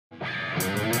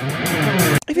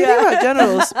you think about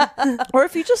genitals, or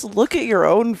if you just look at your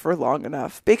own for long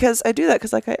enough, because I do that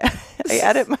because like I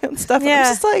edit my own stuff. And I'm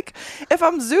just like, if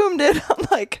I'm zoomed in on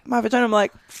like my vagina, I'm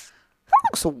like, that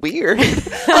looks weird.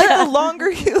 Like the longer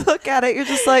you look at it, you're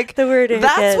just like, the weirder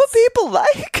that's what people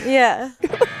like. Yeah.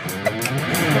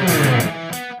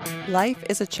 Life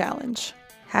is a challenge.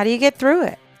 How do you get through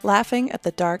it? Laughing at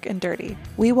the dark and dirty.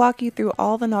 We walk you through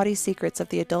all the naughty secrets of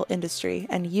the adult industry,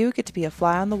 and you get to be a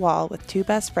fly on the wall with two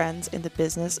best friends in the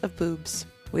business of boobs.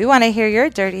 We want to hear your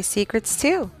dirty secrets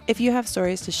too. If you have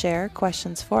stories to share,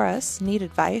 questions for us, need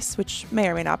advice, which may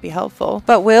or may not be helpful,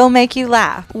 But we'll make you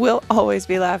laugh. we'll always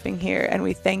be laughing here, and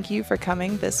we thank you for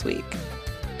coming this week.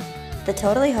 The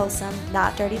Totally Wholesome,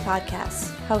 Not Dirty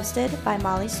podcast, hosted by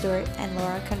Molly Stewart and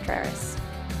Laura Contreras.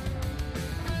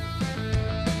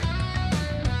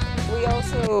 We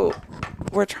also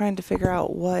were trying to figure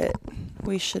out what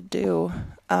we should do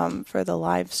for the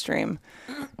live stream.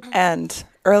 And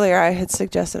earlier I had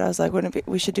suggested, I was like,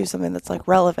 we should do something that's like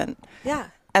relevant. Yeah.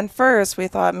 And first we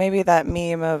thought maybe that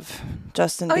meme of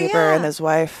Justin Bieber and his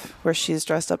wife where she's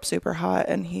dressed up super hot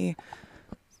and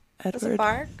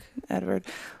Edward,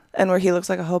 and where he looks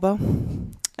like a hobo.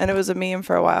 And it was a meme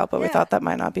for a while, but we thought that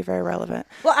might not be very relevant.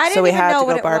 Well, I didn't so we even had know to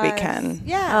what go it Barbie was. Ken.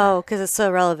 Yeah. Oh, because it's so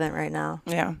relevant right now.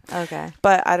 Yeah. Okay.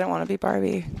 But I didn't want to be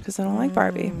Barbie because I don't like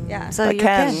Barbie. Yeah. So But you're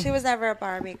Ken. Ken. She was never a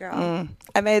Barbie girl.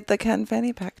 I made the Ken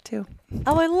fanny pack too.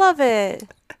 Oh, I love it.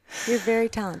 You're very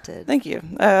talented. Thank you.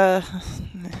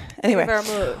 Anyway,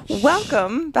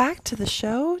 welcome back to the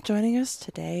show. Joining us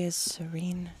today is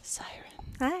Serene Siren.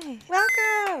 Hi.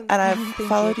 Welcome. And I've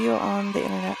followed you on the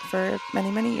internet for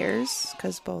many, many years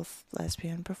because both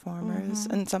lesbian performers,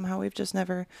 and somehow we've just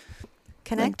never linked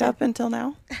Connected. up until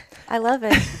now. I love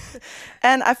it.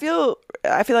 And I feel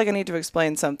like I need to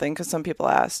explain something because some people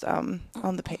asked on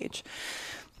the page.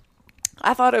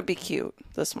 I thought it would be cute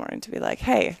this morning to be like,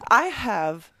 hey, I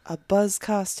have a Buzz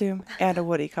costume and a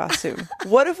Woody costume.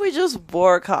 What if we just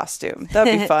wore a costume?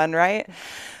 That'd be fun, right?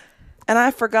 And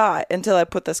I forgot until I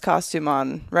put this costume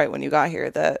on right when you got here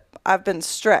that I've been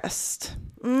stressed.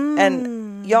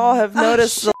 And y'all have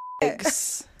noticed the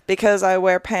legs because I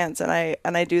wear pants and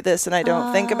I do this and I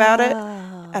don't think about it.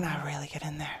 And I really get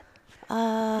in there.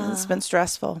 And it's been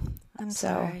stressful. I'm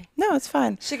sorry. No, it's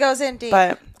fine. She goes in deep.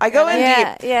 But I go in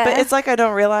deep. Yeah. But it's like I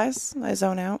don't realize. I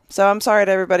zone out. So I'm sorry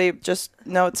to everybody. Just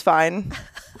know it's fine.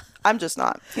 I'm just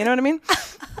not. You know what I mean?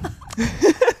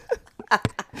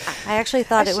 I actually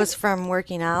thought it was from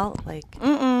working out, like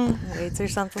weights or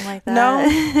something like that.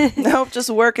 No. Nope. Just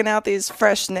working out these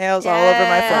fresh nails all over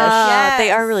my flesh.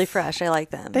 They are really fresh. I like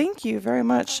them. Thank you very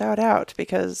much. Shout out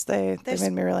because they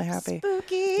made me really happy.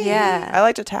 Spooky. Yeah. I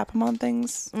like to tap them on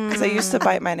things because I used to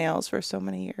bite my nails for so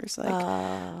many years,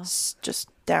 like just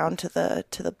down to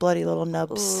the bloody little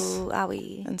nubs. Ooh,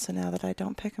 owie. And so now that I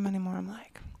don't pick them anymore, I'm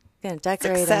like, Gonna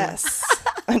decorate them. success.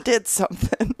 I did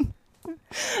something.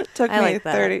 Took I me like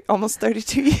that. almost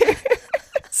 32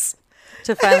 years.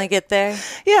 To finally get there.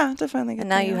 Yeah, to finally get And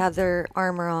now there. you have their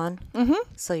armor on,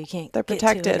 so you can't. They're get to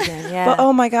it protected. again. Yeah. But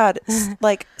oh my god,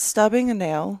 like stubbing a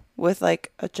nail with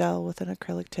like a gel with an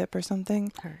acrylic tip or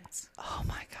something. hurts. Oh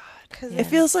my god. 'Cause It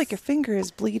feels like your finger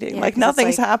is bleeding. Yeah, like 'cause it's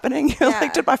nothing's like- happening. You're Yeah.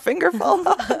 like, did my finger fall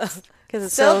off? Because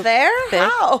it's Still so there? thick.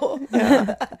 How?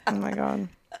 Yeah. Oh my god.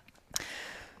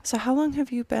 So how long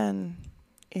have you been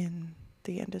in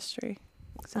the industry?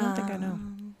 'Cause I don't think I know.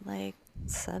 Like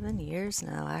 7 years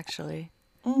now, actually.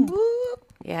 Mm.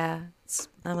 Yeah,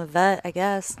 I'm a vet, I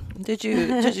guess. Did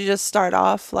you just start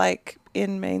off like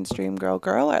in mainstream girl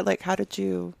or like how did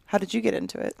you get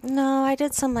into it? No, I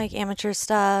did some like amateur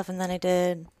stuff, and then I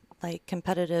did like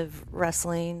competitive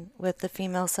wrestling with the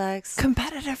female sex.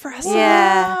 Competitive wrestling.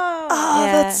 Yeah. Oh,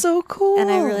 Yeah. that's so cool. And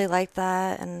I really liked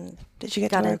that. And did you get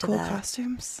got to wear into cool that.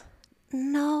 costumes?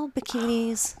 no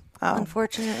bikinis, Oh.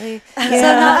 unfortunately. Yeah.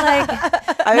 So not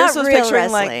like I not also was real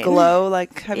picturing like wrestling. glow.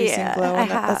 Like have you seen Yeah, glow? I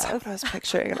That's have. what I was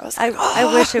picturing. And I was like,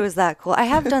 I wish it was that cool. I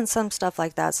have done some stuff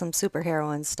like that, some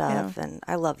superheroine stuff, and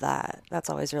I love that. That's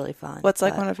always really fun. what's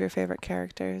like But, one of your favorite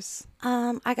characters?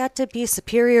 I got to be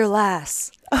Superior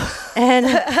Lass. And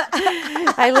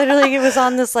I literally was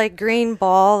on this like green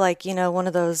ball, like, you know, one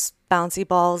of those bouncy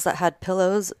balls that had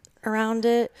pillows around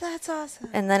it. That's awesome.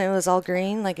 And then it was all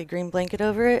green, like a green blanket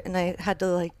over it. And I had to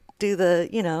like do the,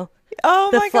 you know, Oh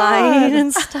the my flying god,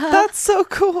 and stuff. that's so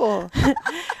cool.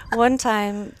 One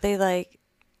time they like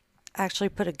actually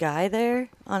put a guy there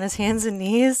on his hands and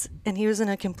knees, and he was in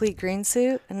a complete green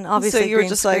suit and obviously you were green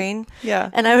just like, screen. yeah.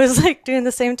 And I was like doing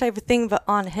the same type of thing but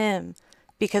on him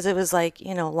because it was like,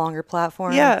 you know, longer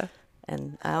platform. Yeah.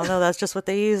 And I don't know, that's just what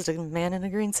they used, a man in a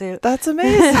green suit. That's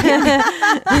amazing.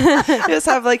 You just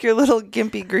have like your little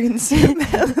gimpy green suit,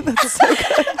 man. That's so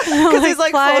good. Because he's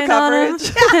like full flying on him.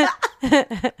 coverage.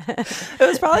 It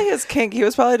was probably his kink. He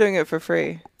was probably doing it for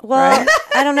free. Well, right?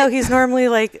 I don't know. He's normally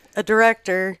like a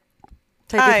director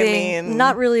type of I thing. mean-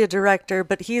 Not really a director,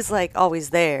 but he's like always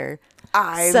there.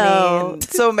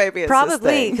 So maybe it's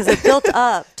Probably because it built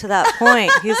up to that point.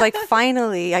 He's like,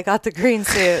 finally, I got the green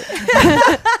suit.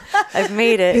 I've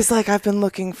made it. He's like, I've been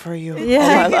looking for you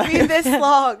Yeah. all my It could be life. this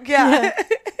long. Yeah.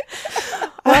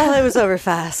 Well, it was over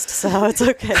fast, so it's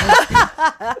okay.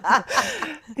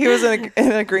 He was in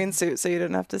a green suit, so you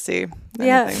didn't have to see anything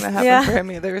Yeah, that happened yeah. for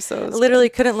him either. So it was Literally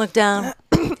couldn't look down.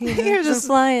 You're just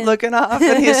flying. looking off,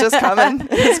 and he's just coming in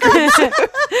his green suit.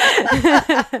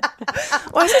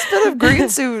 Why is this bit of green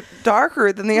suit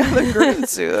darker than the other green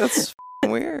suit? That's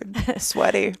weird.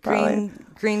 Sweaty, probably.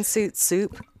 Green suit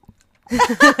soup.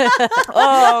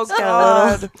 Oh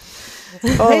God. Oh,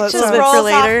 It that just sounds- for rolls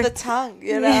later. off the tongue,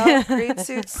 you know? Green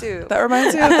suit soup. That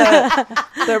reminds me of that.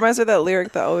 That reminds me of that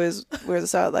lyric that always wears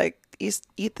us out, like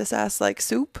eat this ass like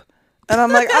soup. And I'm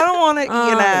like, I don't want to eat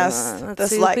an ass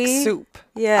that's like soupy? soup.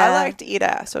 Yeah. I like to eat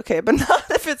ass, okay, but not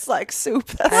if it's like soup.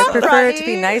 That's I not prefer it to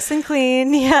runny. be nice and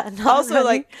clean. Yeah. not Also, runny.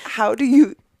 like, how do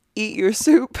you eat your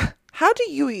soup? How do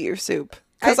you eat your soup?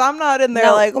 Because I'm not in there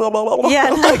No. like, blah, blah, blah, blah. Yeah.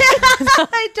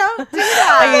 I don't do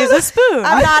that. I use a spoon.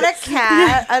 I'm not a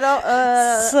cat. I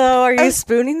don't. So are you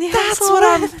spooning the That's asshole? what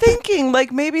I'm thinking.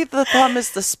 Like, maybe the thumb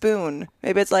is the spoon.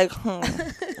 Maybe it's like,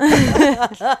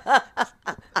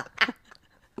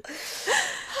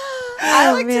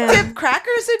 I like man. to dip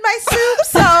crackers in my soup.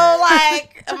 So,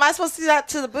 like, am I supposed to do that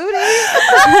to the booty?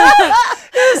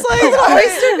 It's like,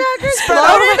 Oyster crackers?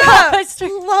 Load it up.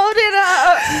 Load it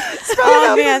up.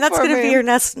 Oh man, that's gonna be your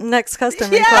next custom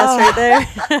request right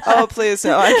there. Oh, please,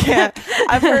 no, I can't.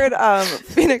 I've heard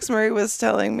Phoenix Murray was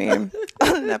telling me on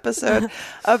an episode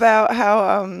about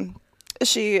how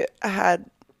she had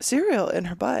cereal in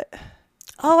her butt.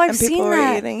 Oh, I've And people seen were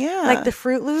that. eating, yeah. Like the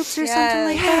Fruit Loops or something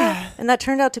like Yeah. that. And that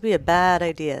turned out to be a bad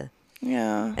idea.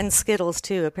 Yeah. And Skittles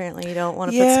too. Apparently, you don't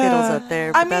want to put Yeah. Skittles up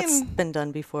there, I but that's mean- been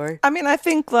done before. I mean, I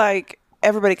think like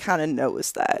everybody kind of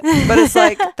knows that, but it's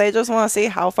like they just want to see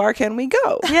how far can we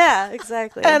go. Yeah,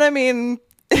 exactly. And I mean,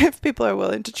 if people are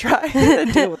willing to try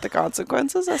and deal with the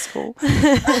consequences, that's cool.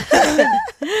 I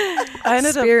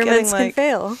ended up getting Experiments can like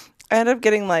fail. I ended up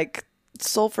getting like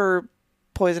sulfur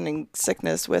poisoning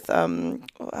sickness with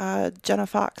Jenna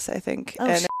Fox, I think, Oh,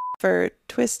 and for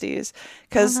Twisties,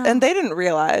 because Oh, no. and they didn't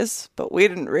realize, but we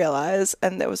didn't realize,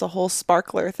 and there was a whole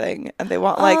sparkler thing, and they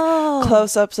want like Oh.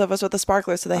 close-ups of us with the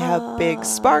sparkler, so they have big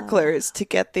sparklers to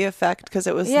get the effect because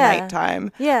it was Yeah.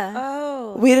 nighttime. Yeah.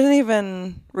 Oh. We didn't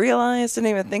even realize, didn't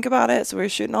even think about it. So we were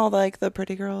shooting all like the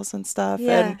pretty girls and stuff.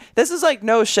 Yeah. And this is like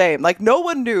no shame. Like no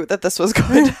one knew that this was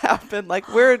going to happen. Like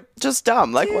we're just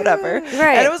dumb, like whatever.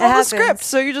 Right, And it was it on happens. the script.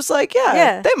 So you're just like, yeah,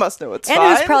 Yeah. they must know it's And fine.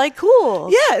 it was probably cool.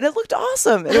 Yeah, and it looked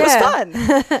awesome. And it was fun.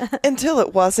 Until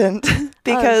it wasn't.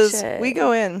 Because shit. we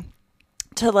go in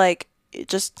to like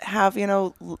just have, you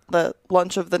know, the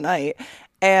lunch of the night.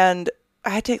 And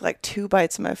I take like 2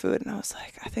 bites of my food and I was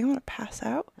like, I think I'm going to pass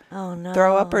out. Oh no.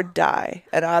 Throw up or die,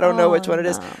 and I don't know which one it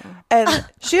is. And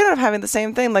she ended up having the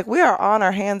same thing. Like we are on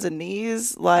our hands and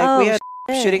knees. Like we had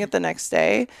shit. shooting it the next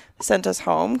day. Sent us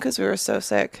home because we were so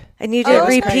sick. And you It didn't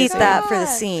was repeat crazy. that for the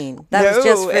scene. That was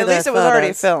just for at the least it was already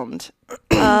photos. filmed.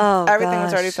 Oh, Everything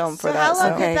was gosh. already filmed for So that. how long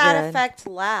So Okay, did that good. effect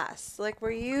last? Like,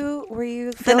 were you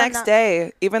the feeling next that-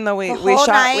 day, even though we The whole shot,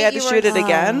 we night had to you shoot were- it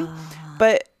again.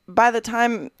 But by the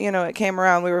time it came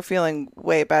around, we were feeling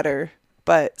way better,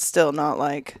 but still not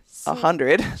like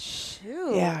 100.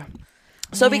 Shoot. Yeah.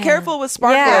 So be careful with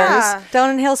sparklers. Yeah. Don't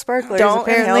inhale sparklers. Don't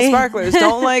apparently. inhale sparklers.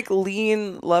 Don't like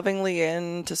lean lovingly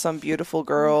into some beautiful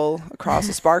girl across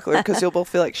a sparkler because you'll both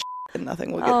feel like shit and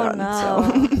nothing will get Oh done.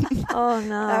 no. So Oh That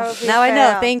no. would be Now I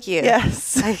know. fail. Thank you.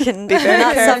 yes, I can Be very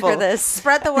not careful. suffer this.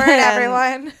 Spread the word, And-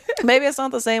 everyone. maybe it's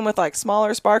not the same with like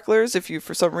smaller sparklers. If you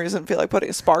for some reason feel like putting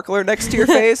a sparkler next to your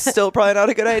face, still probably not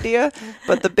a good idea.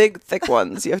 But the big thick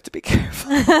ones, you have to be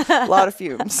careful. A lot of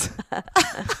fumes.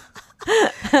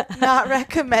 Not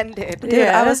recommended. Dude,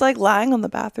 Yeah. I was like lying on the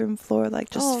bathroom floor, like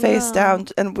just Oh, face no. down,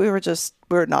 and we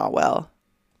were not well.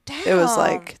 It was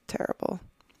like terrible,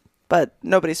 but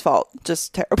nobody's fault,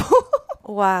 just terrible.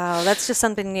 Wow, that's just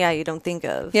something. Yeah, you don't think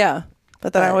of. Yeah.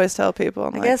 But then I But always tell people,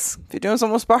 I'm I like, guess- if you're doing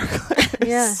something with sparklers,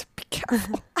 Yeah. be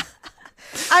careful.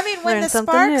 I mean, when Learn the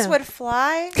something sparks new. would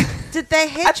fly, did they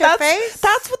hit your face?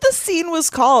 That's what the scene was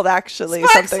called, actually.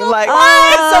 Sparks something will like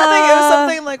fly. it was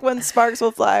something like when sparks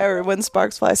will fly or when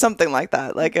sparks fly, something like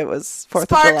that. Like it was 4th of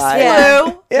Sparks July. Yeah.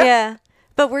 flew. Yeah. Yeah.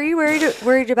 But were you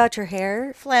worried about your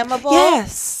hair? Flammable.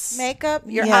 Yes. Makeup.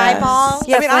 Your Yes. eyeballs.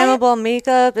 Yeah, I mean, flammable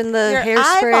makeup and the Your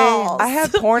hairspray. eyeballs. I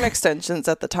had porn extensions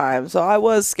at the time, so I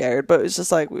was scared, but it was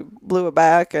just like we blew it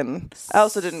back, and I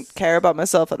also didn't care about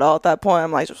myself at all at that point.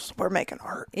 I'm like, we're making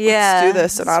art. Yeah, Let's do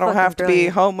this, and that's I don't have to fucking be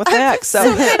brilliant. home with my ex, so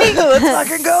let's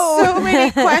fucking go. So many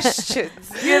questions.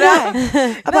 You know?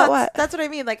 About No, what? That's what I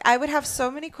mean. Like, I would have so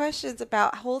many questions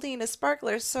about holding a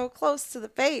sparkler so close to the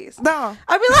face. No.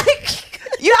 I'd be like,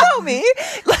 You know me.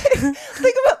 Like,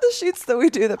 think about the shoots that we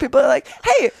do that people are like,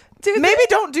 hey, dude, maybe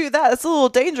don't do that. It's a little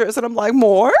dangerous. And I'm like,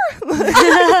 more?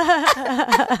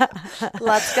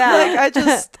 let's go. Like,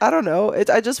 I don't know.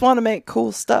 I just want to make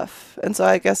cool stuff. And so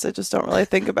I guess I just don't really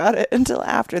think about it until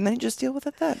after. And then you just deal with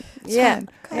it then. It's Yeah.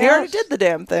 fine. You already did the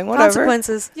damn thing. Whatever.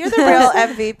 Consequences. You're the real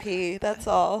MVP. That's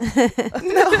all.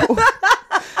 No.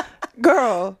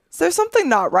 Girl, there's something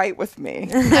not right with me.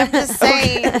 I'm just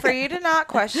saying, for you to not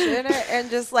question it and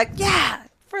just like, yeah,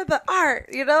 for the art,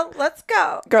 you know, let's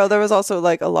go. Girl, there was also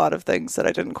like a lot of things that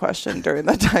I didn't question during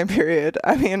that time period.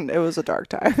 I mean, it was a dark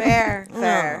time. Fair.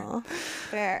 Aw.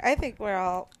 I think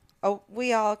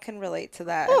we all can relate to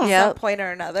that Hmm. at Yep. some point or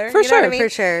another. For you know what I sure, mean? for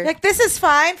sure. Like, this is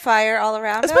fine. Fire all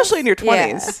around Especially in your Yeah.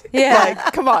 20s. Yeah.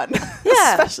 Like, come on.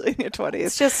 Yeah. Especially in your 20s.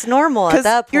 It's just normal 'Cause at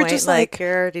that point. you're just like-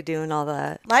 you're already doing all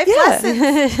that. Life Yeah.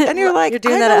 lessons. And you're like, You're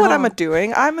doing I that know at what home. I'm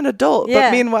doing. I'm an adult. Yeah.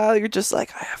 But meanwhile, you're just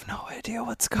like, I have no idea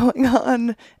what's going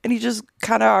on. And you just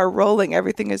kind of are rolling.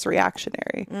 Everything is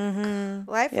reactionary.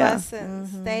 Life Yeah.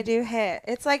 lessons. They do hit.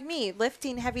 It's like me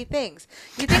lifting heavy things.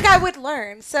 You think I would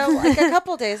learn. So, like a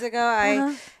couple days ago,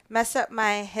 I messed up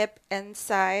my hip and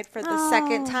side for the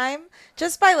second time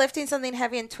just by lifting something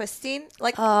heavy and twisting,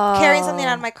 like carrying something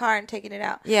out of my car and taking it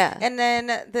out. Yeah. And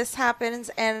then this happens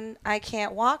and I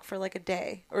can't walk for like a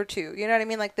day or two. You know what I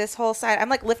mean? Like this whole side, I'm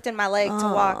like lifting my leg to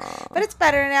walk, but it's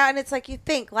better now. And it's like, you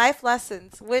think life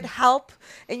lessons would help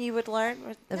and you would learn.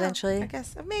 No, Eventually. I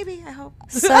guess. Maybe, I hope.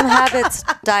 Some habits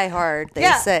die hard, they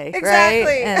Yeah, say, exactly.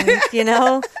 right? And you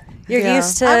know, you're Yeah.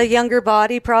 used to a younger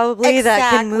body probably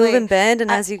that can move Exactly. and bend,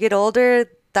 and as you get older,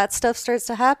 that stuff starts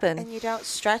to happen. And you don't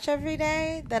stretch every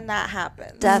day, then that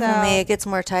happens. Definitely, So, it gets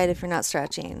more tight if you're not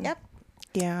stretching. Yep.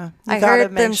 Yeah. You I gotta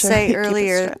heard make them sure say you keep it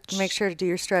earlier, stretched. make sure to do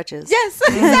your stretches. Yes,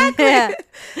 exactly. Yeah,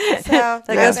 So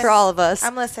that goes for all of us.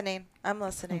 I'm listening.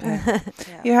 Yeah.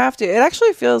 You have to. It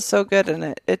actually feels so good,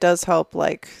 and it does help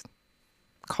like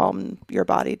calm your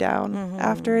body down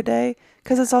after a day,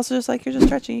 because it's also just like you're just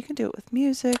stretching. You can do it with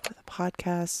music, with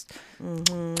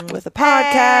a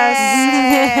podcast,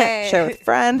 Hey. share with a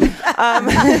friend,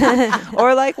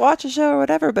 or like watch a show or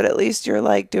whatever. But at least you're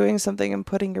like doing something and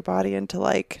putting your body into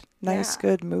like nice, Yeah.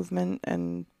 good movement,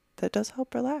 and that does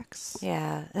help relax.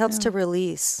 Yeah, it helps to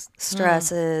release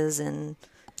stresses and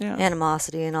Yeah.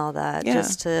 animosity and all that, Yeah.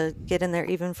 just to get in there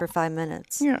even for 5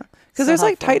 minutes. Yeah, because So there's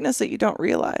like helpful. tightness that you don't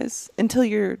realize until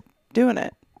you're doing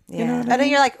it. You know Yeah. what I And then mean?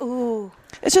 you're like, ooh,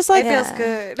 It's just like it feels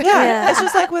good. Yeah, Yeah. it's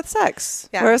just like with sex,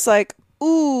 Yeah. where it's like,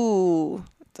 ooh,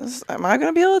 am I going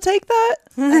to be able to take that?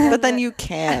 But then you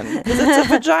can, because it's a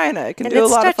vagina. It can And do a it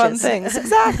lot of fun stretches. things.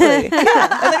 Exactly.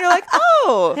 Yeah. And then you're like,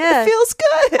 oh, Yeah. it feels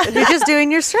good. You're just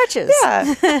doing your stretches.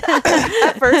 Yeah.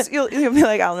 At first, you'll be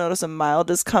like, I'll notice a mild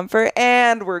discomfort,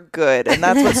 and we're good. And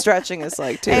that's what stretching is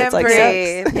like, too. And It's like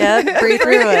breathe. sex. Yep, breathe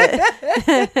through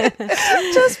it.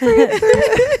 Just breathe through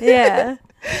it. Yeah.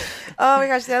 Oh my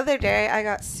gosh, the other day I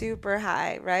got super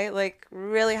high, right? Like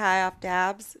really high off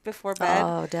dabs before bed.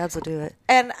 Oh, dabs will do it.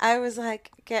 And I was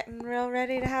like getting real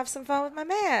ready to have some fun with my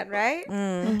man, right?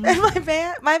 Mm-hmm.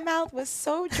 And my mouth was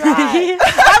so dry.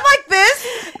 I'm like this.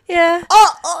 Yeah.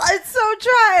 Oh, it's so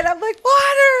dry. And I'm like,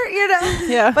 water, you know?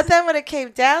 Yeah. But then when it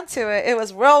came down to it, it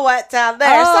was real wet down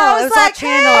there. Oh, so I it was was all like,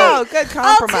 channeled. Oh, good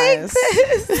I'll take compromise.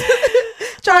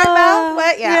 this. Dry mouth,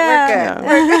 wet. Yeah,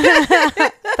 we're good. Yeah.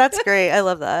 That's great. I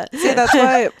love that. See, that's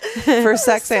why for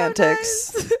sex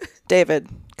antics, David,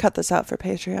 cut this out for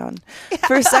Patreon.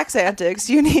 For sex antics,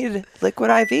 you need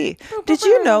liquid IV. Did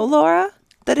you know, Laura,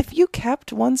 that if you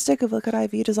kept one stick of liquid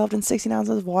IV dissolved in 16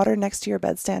 ounces of water next to your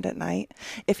bedstand at night,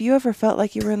 if you ever felt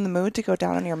like you were in the mood to go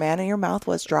down on your man and your mouth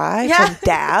was dry from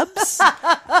dabs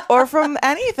or from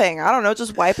anything, I don't know,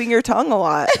 just wiping your tongue a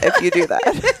lot if you do that.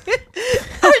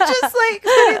 Or just like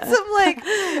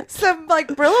putting some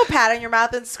Brillo pad in your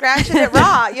mouth and scratching it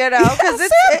raw, you know, because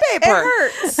it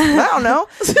hurts. I don't know.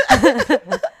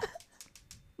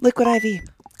 Liquid IV.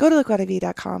 Go to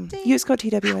liquidiv.com. Use code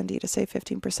TWND to save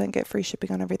 15%. Get free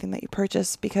shipping on everything that you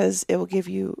purchase because it will give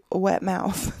you a wet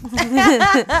mouth.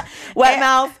 Wet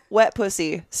mouth, wet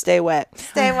pussy. Stay wet.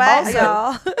 Stay wet, Also,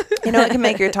 y'all. You know, it can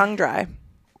make your tongue dry.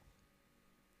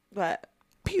 What?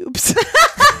 pubes.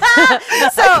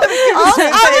 So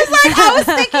I was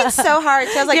thinking so hard.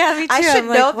 I was like, Yeah, me too. I should I'm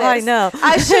like, know well, I this. know.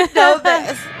 I should know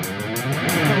this.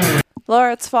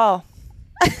 Laura, it's fall.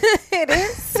 It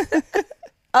is.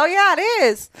 Oh yeah, it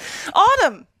is.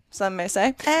 Autumn, some may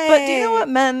say. Hey. But do you know what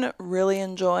men really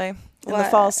enjoy in the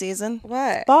What? fall season?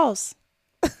 What? Balls.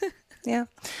 Yeah.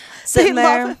 Sitting love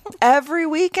there them. every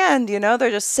weekend, they're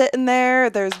just sitting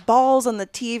there. There's balls on the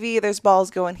TV. There's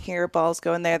balls going here, balls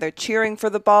going there. They're cheering for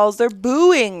the balls. They're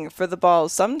booing for the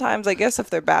balls. Sometimes, I guess, if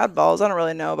they're bad balls, I don't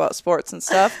really know about sports and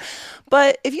stuff.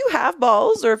 But if you have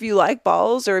balls, or if you like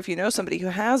balls, or if you know somebody who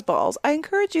has balls, I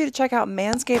encourage you to check out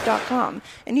manscaped.com.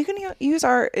 And you can use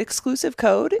our exclusive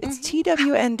code. It's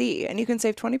TWND. And you can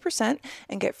save 20%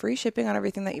 and get free shipping on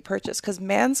everything that you purchase. Because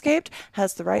Manscaped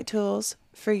has the right tools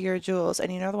for your jewels.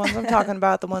 And you know the ones I'm talking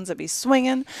about, the ones that be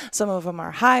swinging. Some of them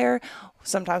are higher.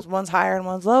 Sometimes one's higher and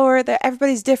one's lower.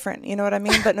 Everybody's different, you know what I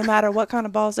mean? But no matter what kind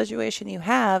of ball situation you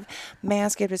have,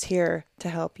 Manscaped is here to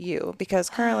help you. Because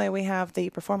currently we have the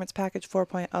Performance Package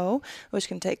 4.0, which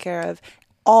can take care of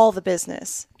all the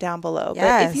business down below.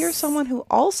 Yes. But if you're someone who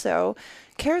also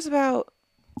cares about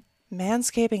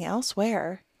manscaping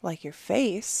elsewhere, like your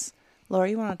face, Laura,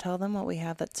 you want to tell them what we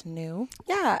have that's new?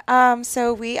 Yeah.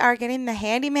 So we are getting the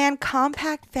Handyman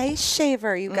Compact Face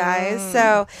Shaver, you guys.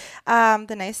 So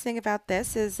the nice thing about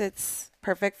this is it's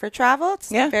perfect for travel. It's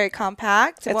very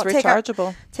compact. It It's won't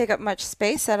rechargeable. take up much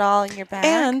space at all in your bag.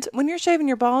 And when you're shaving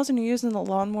your balls and you're using the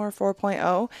Lawnmower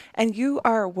 4.0 and you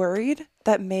are worried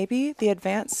that maybe the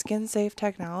advanced skin safe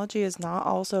technology is not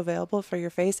also available for your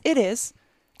face, it is.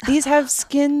 These have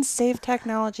skin safe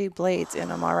technology blades in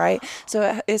them, all right? So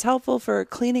it is helpful for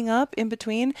cleaning up in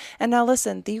between. And now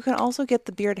listen, you can also get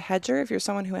the beard hedger if you're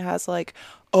someone who has like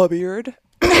a beard.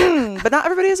 But not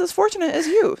everybody is as fortunate as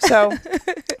you. So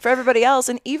for everybody else,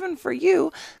 and even for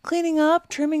you, cleaning up,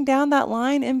 trimming down that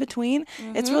line in between,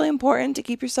 it's really important to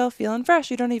keep yourself feeling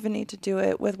fresh. You don't even need to do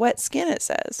it with wet skin, it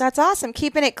says. That's awesome.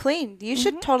 Keeping it clean. You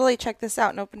should totally check this out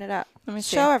and open it up. Let me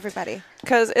see. Show everybody.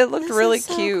 Because it looked This really is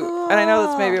so cute. And I know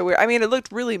that's maybe weird. I mean, it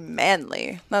looked really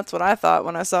manly. That's what I thought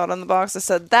when I saw it on the box. I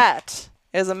said, that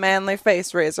is a manly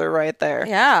face razor right there.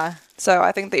 Yeah. So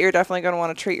I think that you're definitely going to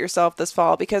want to treat yourself this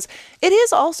fall, because it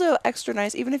is also extra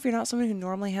nice, even if you're not someone who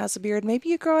normally has a beard. Maybe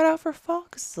you grow it out for fall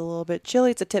because it's a little bit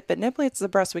chilly. It's a tit bit nipply. It's the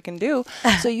best we can do.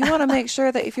 So you want to make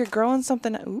sure that if you're growing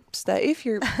something,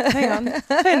 hang on,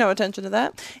 pay no attention to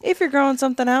that. If you're growing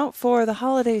something out for the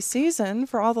holiday season,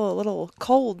 for all the little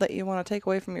cold that you want to take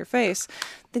away from your face,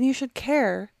 then you should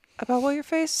care about what your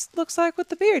face looks like with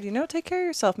the beard. Take care of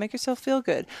yourself, make yourself feel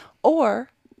good, or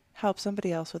help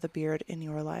somebody else with a beard in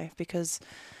your life, because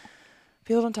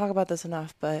people don't talk about this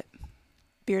enough, but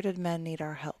bearded men need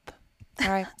our help. All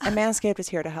right. And Manscaped is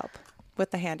here to help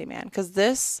with the Handyman, because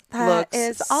this looks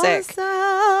sick. Awesome.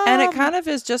 And it kind of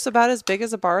is just about as big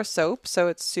as a bar of soap, so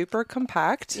it's super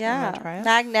compact. I'm Yeah. gonna try it.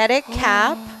 Magnetic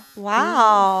cap.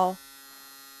 Wow.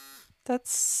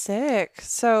 That's sick.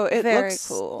 So it Very looks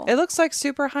cool. It looks like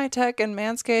super high tech, and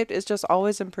Manscaped is just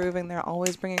always improving. They're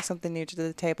always bringing something new to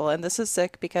the table, and this is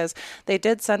sick because they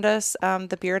did send us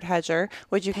the Beard Hedger,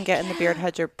 which you can get in the Beard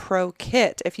Hedger Pro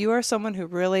Kit. If you are someone who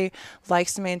really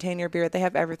likes to maintain your beard, they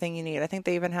have everything you need. I think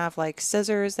they even have like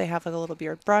scissors. They have like a little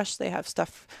beard brush. They have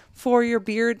stuff for your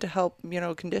beard to help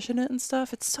condition it and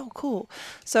stuff. It's so cool.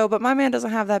 So, but my man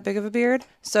doesn't have that big of a beard,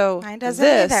 so Mine doesn't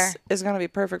this either. is going to be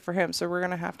perfect for him. So we're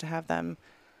going to have them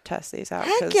test these out.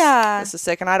 Heck 'cause yeah. This is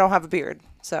sick, and I don't have a beard,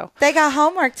 so They got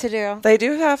homework to do. they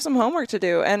do have some homework to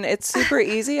do, and it's super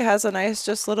easy. It has a nice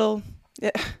just little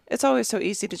it's always so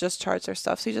easy to just charge their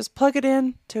stuff. So you just plug it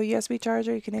in to a USB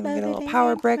charger. You can even get a little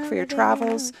power brick for your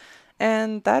travels,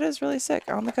 and that is really sick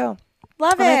on the go.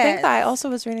 Love And it. I think that I also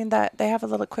was reading that they have a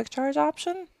little quick charge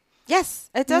option Yes,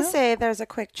 it does Yeah. say there's a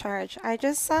quick charge. I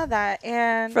just saw that,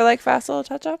 and for like fast little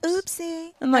touch-ups.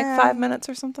 oopsie. In like 5 minutes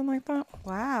or something like that.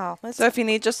 Wow. Let's So if you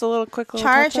need just a little quick little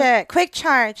charge touch-up. it. Quick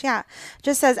charge. Yeah.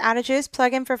 Just says out of juice,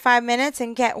 plug in for 5 minutes,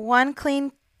 and get one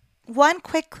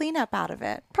quick cleanup out of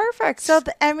it. Perfect. So,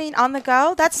 on the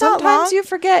go, that's not long. Sometimes you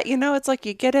forget, it's like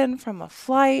you get in from a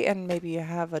flight and maybe you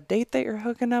have a date that you're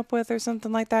hooking up with or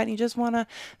something like that, and you just want to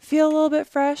feel a little bit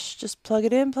fresh. Just plug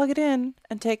it in,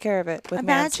 and take care of it with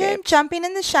Imagine Manscaped. jumping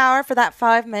in the shower for that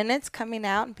 5 minutes, coming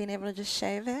out and being able to just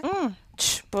shave it.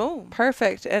 Boom.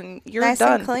 Perfect, and you're Nice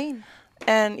done. and clean.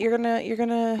 And you're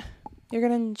gonna You're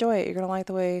going to enjoy it. You're going to like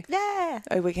the way. Yeah.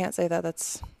 Oh, we can't say that.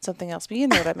 That's something else. But you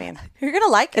know what I mean. You're going to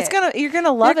like it. You're going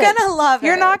to love it. You're going to love it.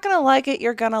 You're not going to like it.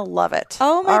 You're going to love it.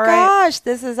 Oh my All right? gosh.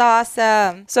 This is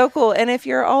awesome. So cool. And if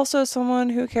you're also someone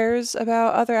who cares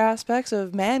about other aspects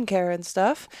of man care and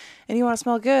stuff, and you want to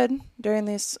smell good during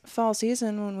this fall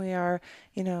season when we are,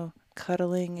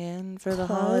 cuddling in for the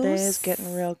holidays,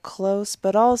 getting real close,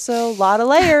 but also a lot of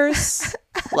layers,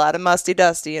 a lot of musty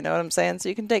dusty, you know what I'm saying? So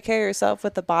you can take care of yourself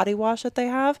with the body wash that they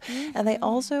have. And they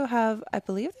also have, I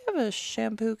believe they have a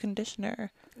shampoo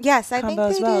conditioner. Yes, I think combo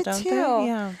they as well, do don't too. they?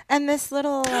 Yeah. And this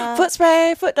little foot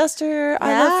spray, foot duster.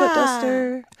 I love foot Yeah.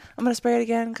 duster. I'm going to spray it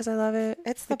again because I love it.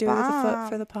 It's We the do it with the foot bomb.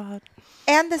 for the pod.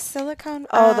 And the silicone The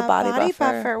body buffer.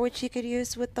 buffer. Which you could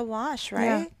use with the wash, right?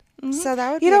 Yeah. Mhm. So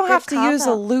that would You be don't a good have to use a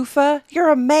combo. loofah. You're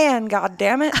a man,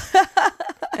 goddammit.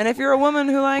 And if you're a woman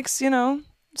who likes,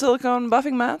 silicone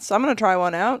buffing mats, I'm going to try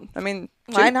one out. I mean,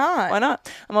 Why shoot, not? Why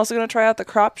not? I'm also going to try out the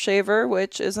crop shaver,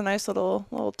 which is a nice little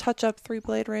touch-up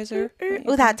 3-blade razor.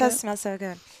 Oh, that does smell so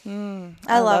good.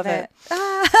 I love it.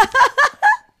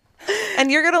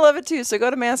 And you're going to love it too. So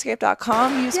go to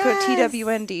manscaped.com, use code Yes.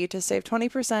 TWND to save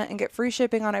 20% and get free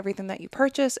shipping on everything that you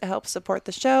purchase. It helps support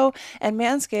the show, and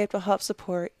Manscaped will help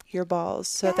support your balls.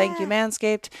 So thank you,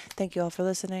 Manscaped. Thank you all for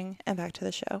listening, and back to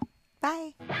the show.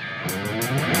 Bye.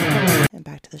 And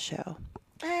back to the show.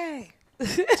 Hey.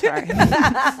 Sorry. No,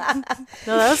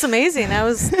 that was amazing. I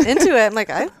was into it. I'm like,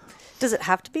 does it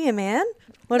have to be a man?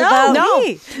 What about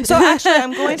me? So actually,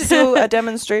 I'm going to do a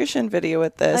demonstration video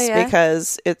with this Oh, yeah?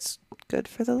 because it's good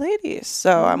for the ladies.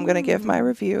 So I'm going to give my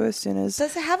review as soon as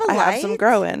Does it have a I have some light?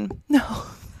 grow in. No.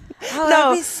 Oh,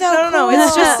 that'd be so cool. No.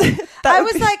 It's just that I would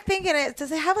was be- like thinking,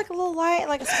 does it have like a little light,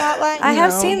 like a spotlight? I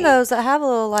have No. seen those that have a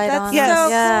little light That's on so them. Yes.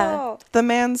 Yeah. cool. the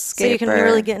Manscaper. So you can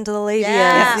really get into the labia,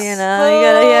 Yes. you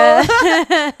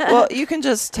gotta, Well, you can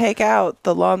just take out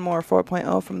the Lawnmower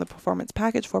 4.0 from the Performance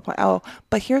Package 4.0.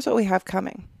 But here's what we have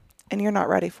coming, and you're not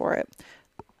ready for it.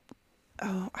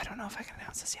 Oh, I don't know if I can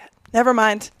announce this yet. Never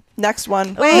mind. Next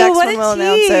one. Wait, Next what one a will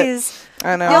announce it. tease.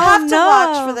 I know. You'll have to no.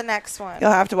 watch for the next one. You'll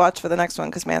have to watch for the next one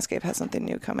because Manscaped has something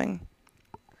new coming.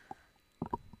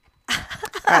 All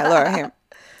right, Laura, here.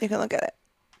 You can look at it.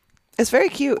 It's very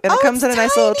cute, and it Oh, comes in it's a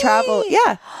nice little tiny. travel.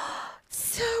 Yeah.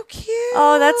 So cute.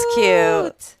 Oh, that's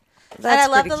cute. And I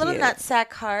love pretty the little cute.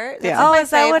 nutsack heart. That's Yeah. Oh, my is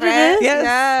that what it favorite. is?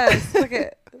 Yes. Look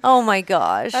at Oh my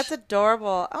gosh. that's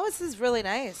adorable. Oh, this is really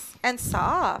nice and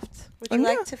soft. Would you Yeah.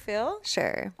 like to feel?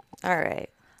 Sure. All right.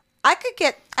 I could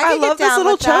get. I could love get down this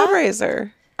little with child that.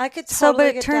 razor. I could So, totally but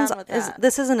it get turns. down with that.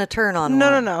 This isn't a turn on.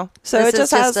 No. one. So This it is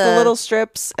just has just the a- little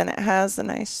strips, and it has the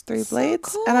nice 3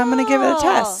 blades. And I'm going to give it a cool.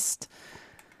 test.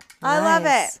 I love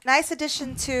Nice. it. Nice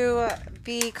addition to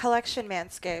the collection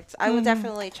Manscaped. I will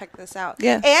definitely check this out.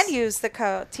 Yes. And use the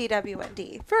code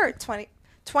TWND for 20%.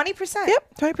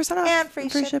 Yep, 20% off. And free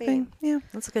shipping. Yeah.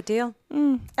 That's a good deal.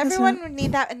 Everyone would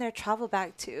need that in their travel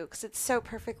bag too, because it's so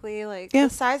perfectly Yeah. the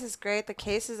size is great, the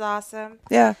case is awesome.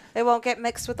 Yeah. It won't get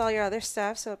mixed with all your other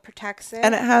stuff, so it protects it.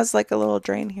 And it has like a little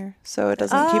drain here, so it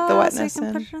doesn't keep the Oh, wetness so you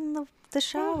can in. put it in the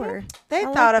shower. They I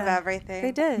like thought of that. everything.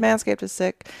 They did. Manscaped is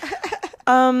sick.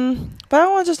 But I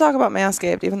want to just talk about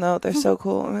Manscaped, even though they're so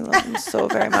cool and we love them so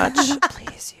very much.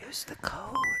 Please use the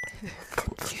code.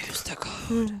 Use the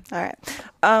code. All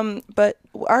right. But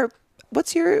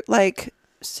what's your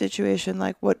situation?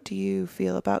 Like, what do you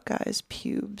feel about guys'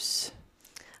 pubes?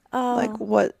 Oh, Like,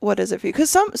 what is it for you? Because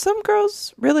some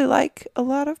girls really like a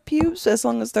lot of pubes as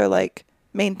long as they're like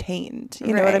maintained.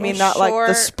 You know what I Right. mean? Not like the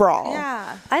Short. sprawl.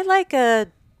 Yeah. I like a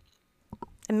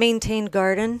maintained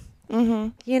garden. Mm-hmm.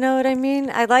 You know what I mean?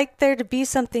 I like there to be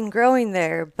something growing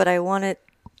there, but I want it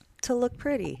to look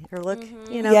pretty or look,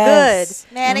 Yes.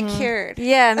 Manicured. good.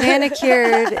 Yeah,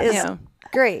 manicured is Yeah.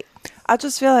 great. I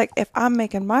just feel like if I'm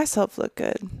making myself look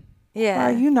good, Yeah. why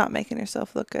are you not making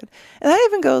yourself look good? And that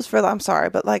even goes for, I'm sorry,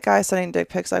 but like guys sending dick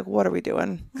pics, like, what are we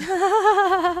doing?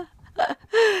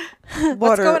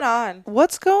 What's going on?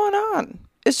 What's going on?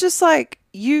 It's just like,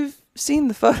 you've seen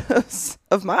the photos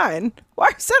of mine. Why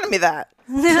are you sending me that?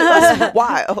 That's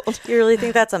wild. You really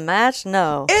think that's a match?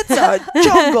 No. It's a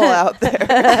jungle out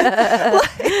there.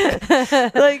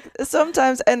 like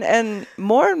sometimes, and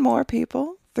more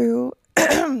people through,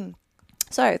 through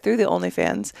the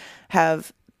OnlyFans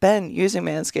have been using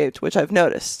Manscaped, which I've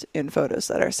noticed in photos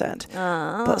that are sent.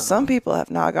 But some people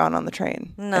have not gone on the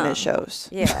train, and No. it shows.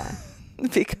 Yeah.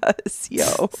 Because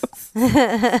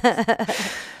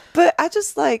but I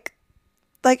just like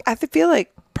I feel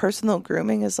like personal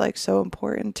grooming is like so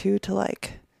important too to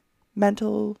like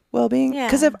mental well-being. Yeah.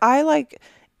 Because if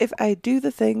I do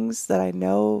the things that I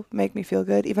know make me feel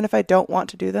good, even if I don't want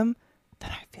to do them,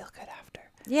 then I feel good after.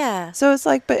 Yeah. So it's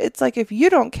like, but it's like if you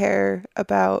don't care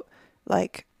about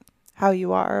like how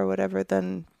you are or whatever,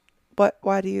 then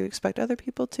why do you expect other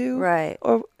people to? Right.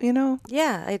 Or, you know?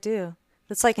 Yeah, I do.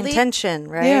 It's like Lead- intention,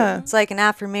 right? Yeah. It's like an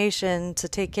affirmation to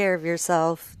take care of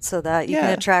yourself so that you can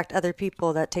Yeah. attract other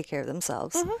people that take care of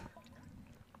themselves. Mm-hmm.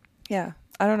 Yeah.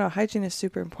 I don't know. Hygiene is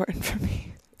super important for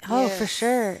me. Oh, Yes. for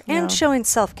sure. And No. showing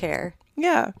self-care.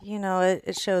 Yeah. You know,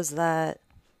 it shows that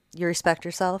you respect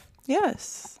yourself.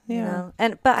 Yes. Yeah. You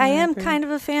know? But I am agree. kind of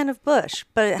a fan of Bush,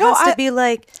 but it No, has to I- be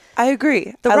like I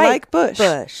agree. the I right like Bush.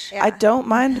 Bush. Yeah. I don't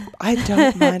mind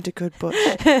a good bush.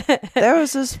 There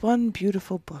was this one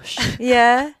beautiful bush.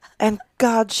 Yeah. And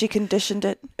God, she conditioned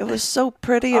it. It was so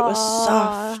pretty. It was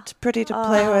soft, pretty to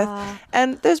play with.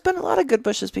 And there's been a lot of good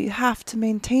bushes, but you have to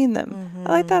maintain them.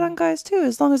 I like that on guys too,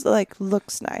 as long as it like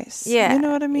looks nice. Yeah. You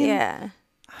know what I mean? Yeah.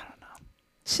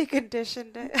 She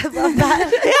conditioned it. I love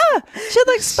that. Yeah. She had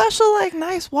like special like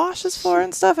nice washes for it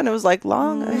and stuff, and it was like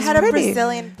long. It It was had a pretty.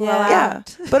 Brazilian Yeah.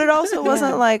 blowout. Yeah. But it also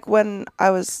wasn't like when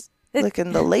I was It-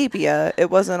 licking the labia, it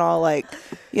wasn't all like,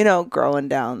 you know, growing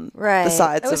down Right. the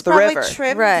sides It was of the probably river.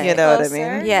 trimmed Right. You know what I closer.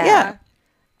 mean? Yeah. Yeah.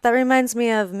 That reminds me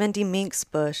of Mindy Mink's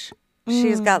bush.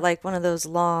 She's got like one of those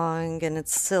long and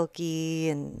it's silky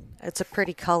and it's a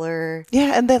pretty color.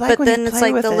 Yeah, and they like But when then you it's play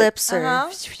like with the it. lips are. Uh-huh.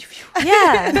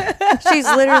 Yeah. She's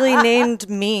literally named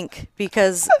Mink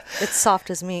because it's soft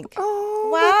as mink. Oh,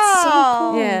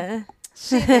 Wow. Yeah.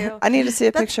 She knew. I need to see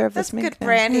a picture of That's this mink good now.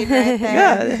 branding right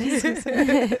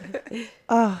there.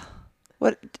 Yeah.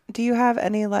 What do you have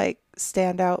any like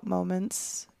standout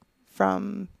moments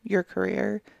from your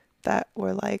career that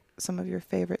were like some of your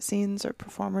favorite scenes or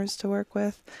performers to work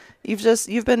with?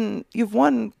 You've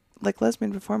won like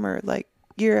lesbian performer like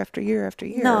year after year after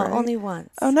year. No, right? only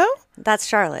once. Oh no? That's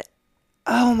Charlotte.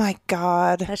 Oh my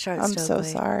God. That's Charlotte I'm so Stokely.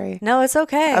 sorry. No, it's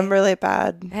okay. I'm really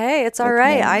bad. Hey, it's all with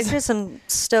right. I names. just am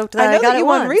stoked that I know got that it you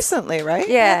won once. recently, right?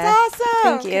 Yeah. That's awesome.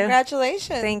 Thank you.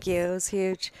 Congratulations. Thank you. It was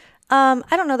huge. I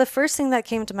don't know. The first thing that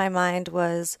came to my mind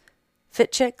was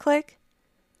Fit Chick Click.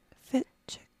 Fit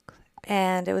chick.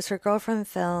 And it was for Girlfriend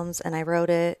Films, and I wrote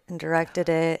it and directed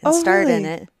it and Oh, starred in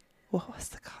really? it. What was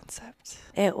the concept?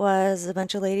 It was a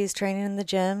bunch of ladies training in the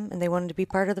gym, and they wanted to be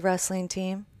part of the wrestling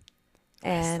team.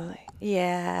 And Wrestling.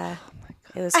 yeah,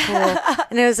 it was cool.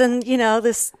 And it was in,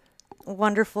 this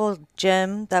wonderful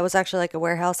gym that was actually like a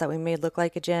warehouse that we made look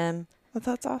like a gym. Well,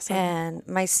 that's awesome. And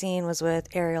my scene was with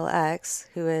Ariel X,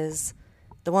 who is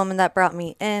the woman that brought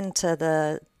me into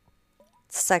the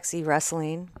sexy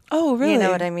wrestling. Oh, really? You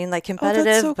know what I mean? Like competitive,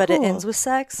 that's so but it cool. ends with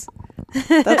sex.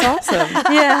 That's awesome.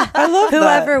 Yeah. I love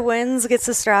Whoever that. wins gets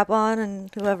a strap on, and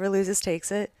whoever loses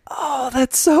takes it. Oh,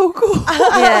 that's so cool.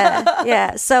 Yeah.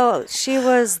 Yeah. So she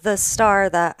was the star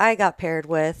that I got paired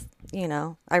with.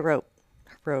 I wrote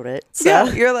it. So.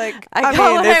 Yeah, you're like, I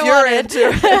got what if I you're wanted. into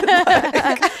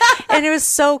it. And it was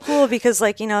so cool because,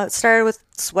 it started with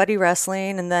sweaty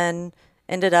wrestling and then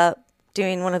ended up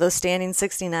doing one of those standing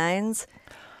 69s.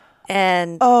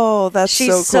 And Oh, that's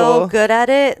she's so cool. good at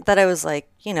it that I was like,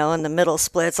 in the middle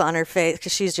splits on her face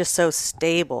because she's just so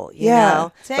stable, you Yeah.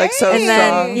 know? Like so And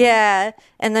strong. then,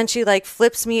 and then she like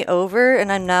flips me over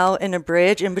and I'm now in a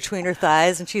bridge in between her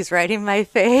thighs and she's right in my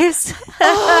face.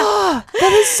 That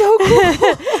is so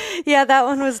cool. Yeah, that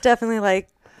one was definitely like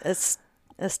a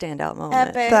standout moment.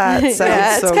 Epic. That sounds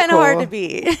Yeah, so it's kind of cool. hard to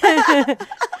beat.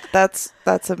 That's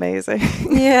amazing.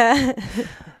 Yeah.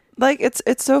 Like it's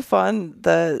so fun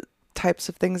the types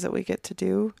of things that we get to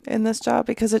do in this job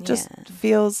because it just Yeah.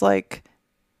 feels like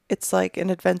it's like an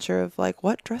adventure of like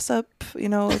what dress up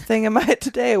thing am I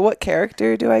today, what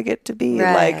character do I get to be,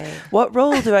 like Right. what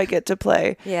role do I get to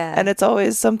play. Yeah. And it's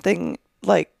always something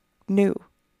like new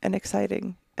and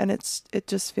exciting, and it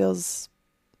just feels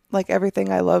like everything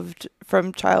I loved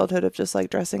from childhood of just like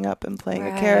dressing up and playing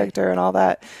a Right. character and all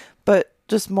that, but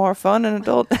just more fun and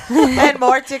adult. And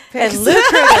more dick pics. And lucrative.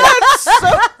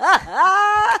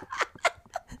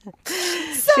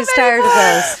 She's tired of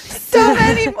those. So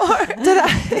many more.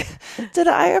 Did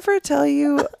I ever tell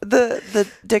you the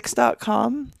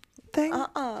dicks.com thing?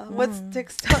 What's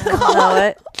dicks? Know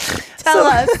it. Tell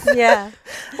us. Yeah.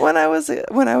 When I was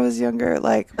younger,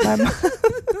 like my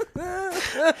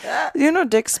mom,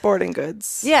 Dick's Sporting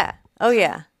Goods. Yeah. Oh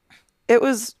yeah.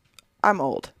 I'm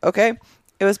old, okay?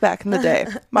 It was back in the day.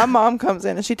 My mom comes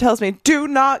in and she tells me, do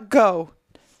not go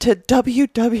to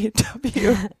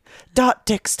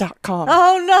www.dicks.com.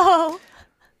 Oh no.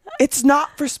 It's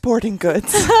not for sporting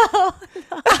goods. And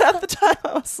at the time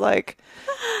I was like,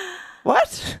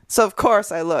 what? So of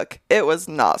course I look. It was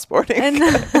not sporting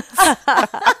goods.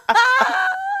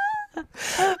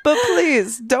 But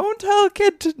please don't tell a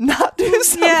kid to not do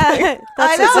something. Yeah,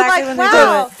 that's I know, exactly like, when wow.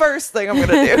 they do The first thing I'm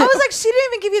gonna I do. was like, she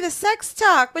didn't even give you the sex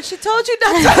talk, but she told you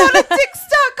not to go to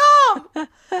dicks.com.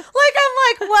 Like, I'm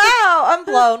like, wow, I'm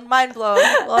blown, mind blown.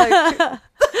 Like, it.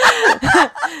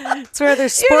 It's where they're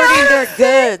sporting their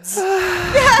goods.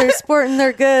 They're sporting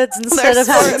their goods instead of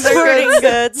having sporting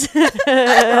their sporting goods.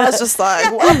 I was just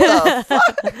like, what the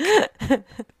fuck?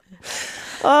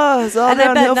 Oh, it's all And I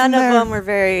downhill bet from none of there. them were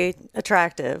very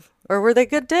attractive. Or were they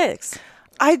good dicks?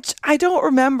 I don't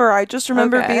remember. I just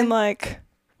remember Okay. being like,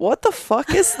 what the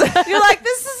fuck is that? you're like,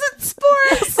 this isn't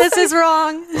sports. This is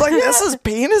wrong. Like, this is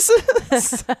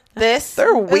penises? They're This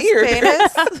weird.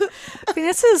 penis.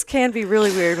 Penises can be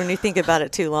really weird when you think about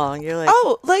it too long. You're like,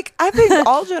 Oh, like, I think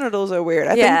all genitals are weird.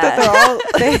 I think Yeah. that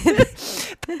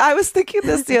they're all... I was thinking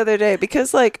this the other day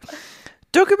because, like,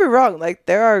 don't get me wrong. Like,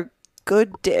 there are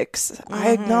good dicks. I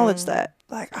acknowledge that.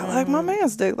 Like, I like my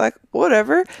man's dick. Like,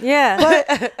 whatever. yeah.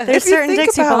 But There's if you certain think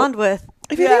dicks you about- bond with.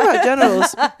 If you think about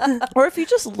genitals, or if you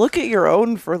just look at your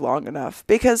own for long enough,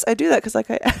 because I do that because, like,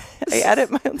 I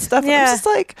edit my own stuff. And Yeah. I'm just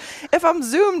like, if I'm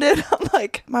zoomed in on,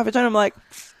 like, my vagina, I'm like,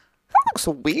 that looks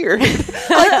weird.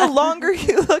 Like, the longer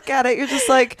you look at it, you're just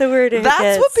like, The weirder it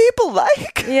that's what gets. people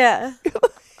like. Yeah.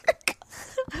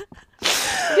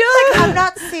 You're like, I'm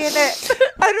not seeing it.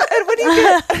 And when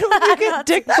you get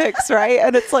dick pics, right,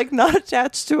 and it's like not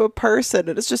attached to a person,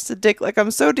 and it's just a dick. Like,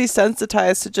 I'm so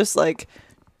desensitized to just like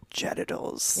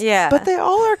genitals. Yeah. But they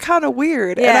all are kind of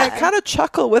weird, and Yeah. I kind of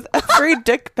chuckle with every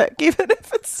dick pic, even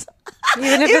if it's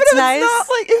Even if it's nice. not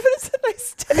like even if it's a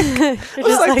nice dick. You're I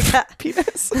was just like, like,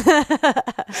 penis. I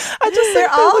just They're think they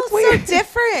all look so weird.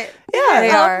 different. Yeah, They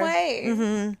in are. some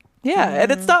way. Yeah,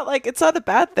 and it's not like it's not a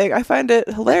bad thing. I find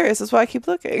it hilarious. That's why I keep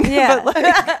looking. Yeah. But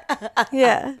like,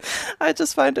 yeah. I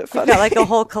just find it You've funny. got like a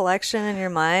whole collection in your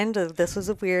mind of this was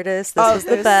the weirdest, this Oh, was the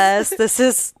there's- best, this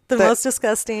is the There- most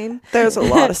disgusting. There's a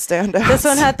lot of standouts. This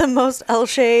one had the most L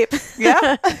shape.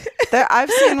 Yeah.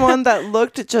 I've seen one that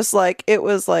looked just like it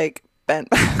was like bent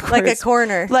backwards. Like a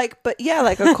corner. Like, but yeah,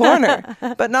 like a corner,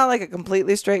 but not like a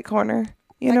completely straight corner.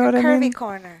 You know Like what a I curvy mean?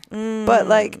 corner. But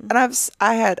like, and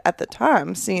I had at the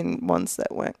time seen ones that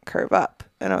went curve up,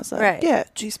 and I was like, Right. yeah,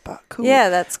 G spot, cool. Yeah,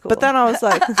 that's cool. But then I was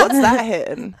like, what's that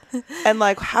hitting? And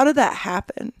like, how did that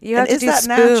happen? you have and to is do that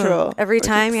spoon. natural? Every Or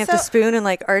time you have to So- spoon and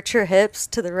like arch your hips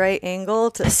to the right angle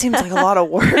to It seems like a lot of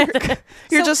work.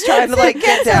 You're So just trying to like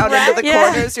get down into the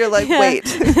Yeah. corners. You're like, Yeah. wait.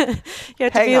 you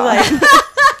have to Hang be on. like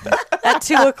at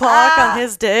 2 o'clock on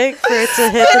his dick for it to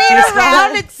hit the G Spinning spot.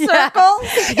 around in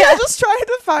circles. Yeah, just trying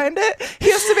to find it.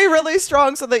 He has to be really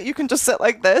strong so that you can just sit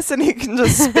like this and he can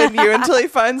just spin you until he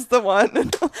finds the one.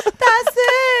 That's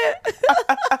it.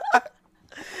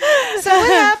 So what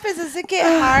happens? Does it get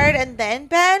hard and then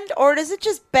bend, or does it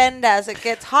just bend as it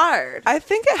gets hard? I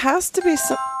think it has to be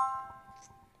some.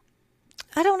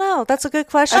 I don't know. That's a good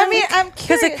question. I mean, I'm because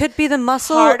curious. it could be the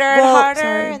muscle Harder and well, harder,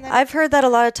 sorry. and then- I've heard that a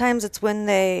lot of times it's when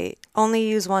they only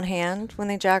use one hand when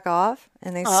they jack off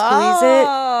and they squeeze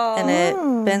Oh. it and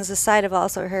it bends the side. I've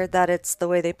also heard that it's the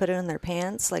way they put it in their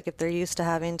pants. Like if they're used to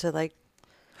having to like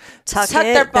tuck Tuck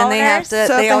it, their then they have boners? to. So if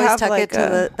they they always have, tuck like, it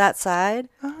to a- that side.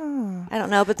 I don't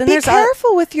know, but then Be there's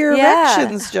careful with your Yeah.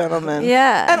 erections, gentlemen.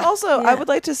 Yeah. And also, I Yeah. would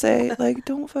like to say, like,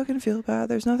 don't fucking feel bad.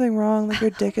 There's nothing wrong. Like, your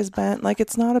dick is bent. Like,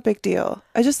 it's not a big deal.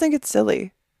 I just think it's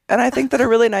silly. And I think that a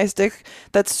really nice dick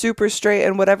that's super straight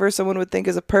and whatever someone would think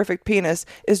is a perfect penis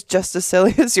is just as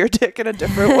silly as your dick in a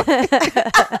different way.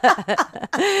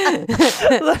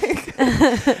 Like,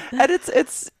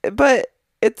 and but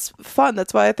it's fun.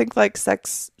 That's why I think like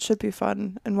sex should be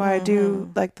fun, and why I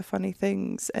do like the funny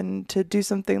things, and to do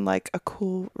something like a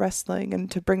cool wrestling and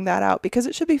to bring that out because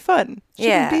it should be fun. It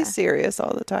shouldn't be Yeah. serious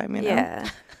all the time, you know? yeah.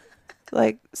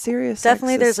 Like serious sex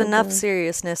Definitely is there's so enough boring.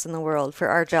 seriousness in the world for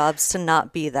our jobs to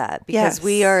not be that because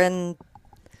we Yes. are in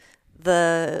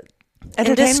the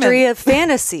Entertainment. industry of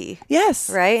fantasy, Yes.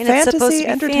 right? And Fantasy, it's supposed to be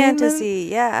entertainment. fantasy,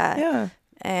 yeah. Yeah.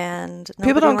 And People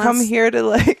nobody don't come wants here to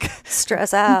like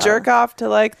stress out. jerk off to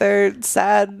like their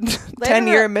sad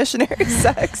 10-year missionary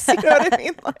sex. You know what I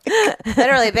mean? Like,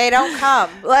 Literally, they don't come.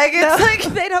 Like it's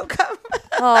like they don't come.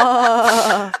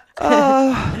 Oh,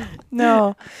 oh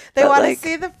no. They But, want like, to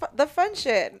see the fun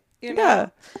shit. You know, Yeah.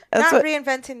 That's not what,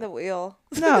 reinventing the wheel.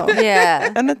 no.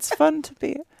 yeah. And it's fun to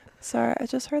be. Sorry, I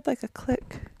just heard like a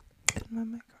click in my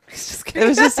microphone. Just It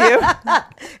was just you?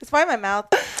 It's by my mouth.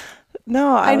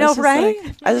 No, I know, was just, right?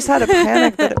 like- I just had a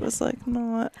panic that it was like,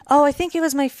 no. Oh, I think it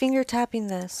was my finger tapping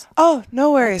this. Oh,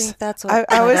 no I worries. think that's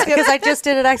what. I always get because I just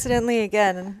did it accidentally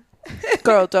again.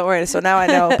 girl. Don't worry. So now I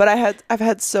know. But I've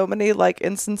had so many like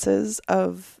instances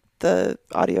of the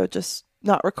audio just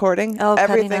not recording. Oh, cutting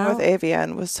Everything with out?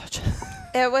 AVN was such a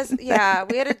It was, yeah,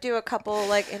 we had to do a couple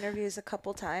like interviews a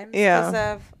couple times Yeah.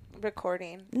 because of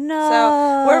recording. No.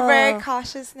 So we're very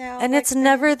cautious now. And like, it's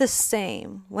never the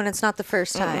same when it's not the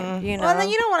first time, you know? Well, then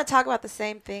you don't want to talk about the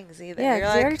same things either. Yeah, You're 'cause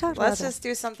like, we already talked about let's that. just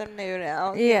do something new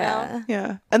now. yeah. You know?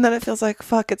 Yeah. And then it feels like,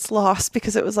 fuck, it's lost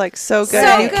because it was like so good.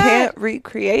 So you good. can't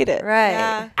recreate it. Right.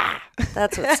 Yeah.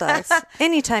 That's what sucks.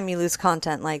 Anytime you lose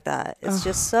content like that, it's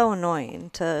just so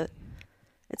annoying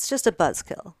it's just a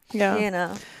buzzkill. Yeah. You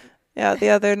know? Yeah. The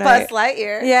other Buzz night.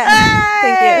 Lightyear. Yeah.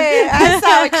 Hey, I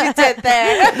saw what you did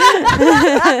there.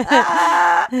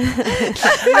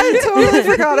 I totally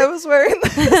forgot I was wearing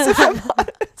this, if I'm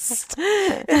honest.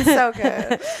 It's so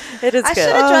good. It is I good.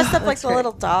 should have dressed up like that's the great.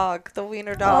 little dog, the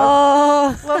wiener dog.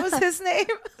 Oh, What was his name?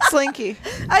 Slinky.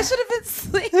 I should have been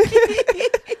Slinky.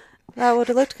 that would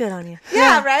have looked good on you.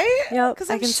 Yeah, right? Yep, Because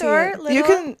I I'm can see short, it. little. You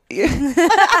can.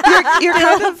 You're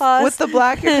kind of Pause. with the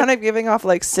black. You're kind of giving off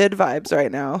like Sid vibes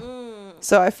right now.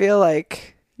 So I feel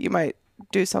like you might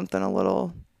do something a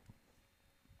little.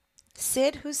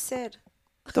 Sid? Who's Sid?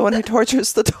 The one who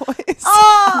tortures the toys.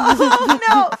 Oh,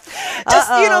 no. Just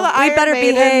the We Iron better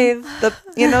Maiden, behave.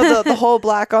 the whole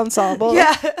black ensemble.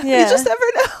 Yeah. Yeah. You just never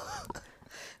know.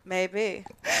 Maybe.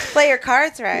 Play your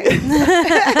cards right.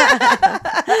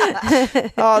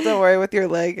 Oh, don't worry with your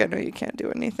leg. I know you can't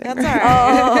do anything. That's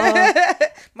all right. Oh.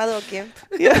 My little gimp.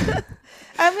 Yeah.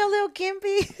 I'm a little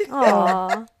gimpy.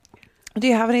 Aw. Do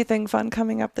you have anything fun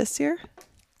coming up this year?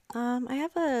 I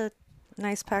have a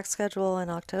nice packed schedule in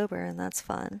October, and that's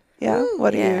fun. Yeah. Ooh,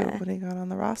 What do yeah. you got on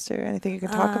the roster? Anything you can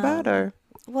talk about or?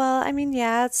 Well, I mean,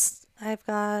 yeah, I've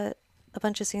got a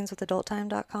bunch of scenes with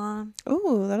adulttime.com.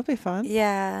 Ooh, that'll be fun.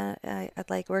 Yeah, I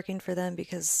like working for them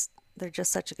because they're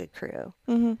just such a good crew.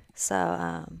 Mm-hmm. So,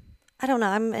 I don't know.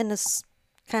 I'm in this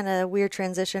kind of weird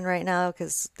transition right now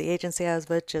because the agency I was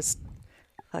with just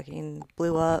fucking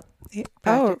blew up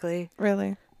practically. Oh,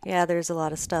 really? Yeah, there's a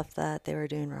lot of stuff that they were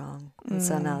doing wrong. And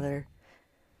so now they're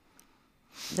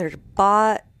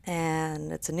bought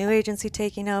and it's a new agency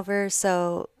taking over.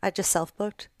 So I just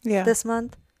self-booked this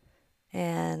month.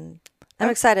 And I'm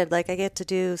excited. Like I get to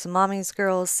do some mommy's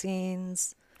girls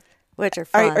scenes, which are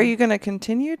fun. Are you going to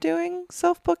continue doing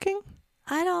self-booking?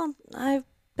 I've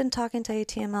been talking to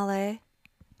ATMLA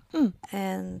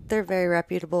and they're very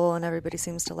reputable and everybody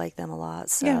seems to like them a lot.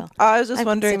 So Yeah. I was just I'm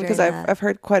wondering because considering that. I've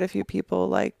heard quite a few people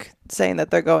like saying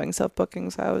that they're going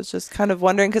self-booking. So I was just kind of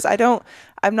wondering because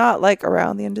I'm not like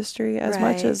around the industry as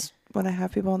much Right. as when I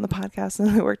have people on the podcast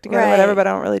and we work together, Right. whatever, but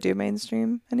I don't really do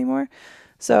mainstream anymore.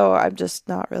 So I'm just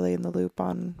not really in the loop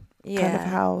on kind of Yeah.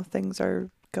 how things are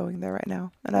going there right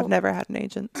now. And I've never had an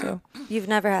agent. So You've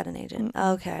never had an agent.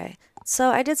 Okay. So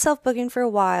I did self-booking for a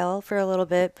little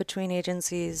bit between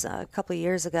agencies a couple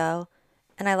years ago,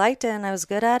 and I liked it and I was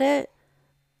good at it,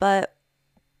 but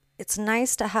it's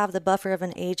nice to have the buffer of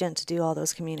an agent to do all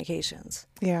those communications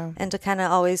yeah. and to kind of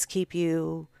always keep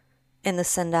you in the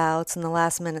send outs and the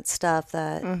last minute stuff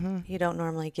that you don't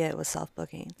normally get with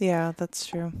self-booking. Yeah, that's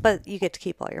true. But you get to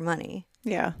keep all your money.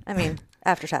 Yeah. I mean,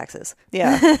 after taxes.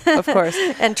 Yeah, of course.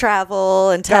 And travel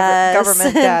and tests.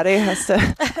 Government daddy has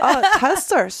to. Oh,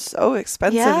 tests are so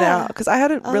expensive Yeah. now because I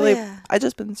hadn't really. yeah. I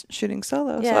just been shooting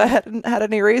solo, so Yeah. I hadn't had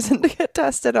any reason to get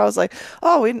tested. I was like,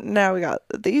 oh, we got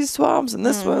these swabs and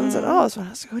this one's, and oh, this one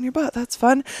has to go in your butt. That's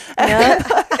fun. Yep.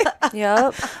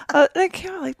 Yep. And it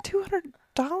came out like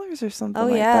 $200 or something. Oh,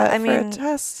 like yeah. that I for mean, a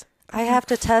test. I have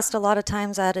to test a lot of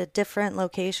times at a different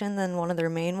location than one of their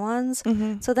main ones.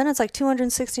 So then it's like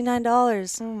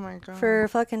 $269 Oh my god. for a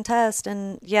fucking test.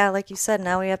 And yeah, like you said,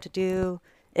 now we have to do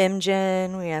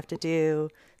IMGen. We have to do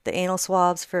the anal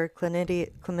swabs for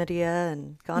chlamydia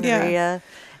and gonorrhea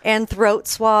and throat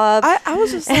swab. I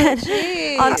was just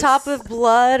like, on top of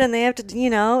blood, and they have to,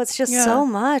 it's just Yeah. so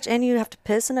much. And you have to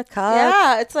piss in a cup.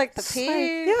 Yeah, it's like the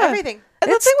pee, yeah. everything. and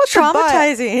It's the thing with the butt,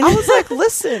 traumatizing. I was like,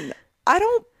 listen, I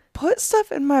don't put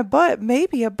stuff in my butt.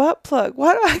 Maybe a butt plug.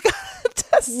 Why do I gotta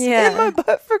test in my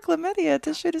butt for chlamydia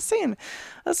to shoot a scene?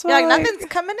 That's why. You're like, nothing's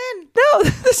coming in. No,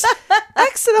 this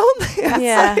exit only. It's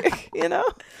Yeah. like,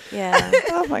 Yeah.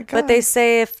 Oh my god. But they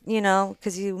say if,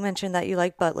 because you mentioned that you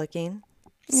like butt licking.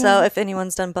 So if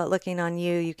anyone's done butt licking on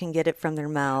you, you can get it from their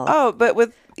mouth. Oh, but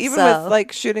with So-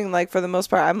 like shooting, like for the most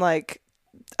part, I'm like,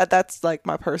 that's like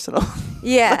my personal.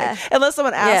 Yeah. Unless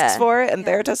someone asks Yeah. for it and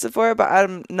they're tested for it, but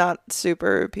I'm not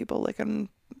super people licking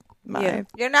my. Yeah.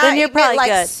 You're not Then you're eating probably it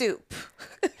like good. soup.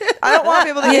 I don't want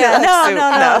people to Yeah. get like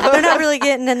soup. No. They're not really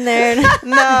getting in there.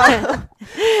 No.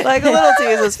 Like a little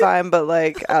tease is fine, but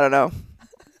like I don't know.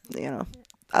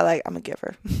 I'm a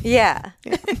giver. Yeah.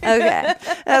 Okay.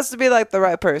 It has to be like the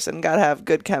right person. Gotta have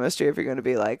good chemistry if you're gonna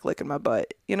be like licking my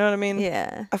butt. You know what I mean?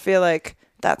 Yeah. I feel like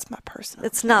that's my personal.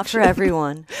 It's not for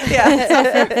everyone. Yeah. It's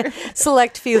not for,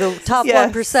 Select few, the top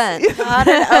Yes. 1%. Not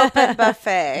an open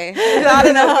buffet. not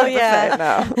an No, open yeah.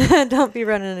 buffet, no. Don't be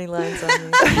running any lines on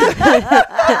me.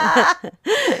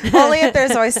 Only if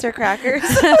there's oyster crackers.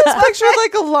 Just picture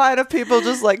like a line of people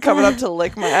just like coming up to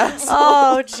lick my ass.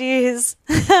 Oh, jeez.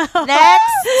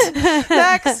 Next.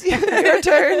 Next, your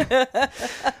turn.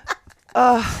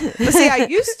 But see, I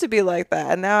used to be like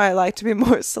that, and now I like to be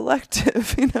more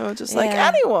selective. Just like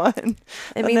Yeah. anyone.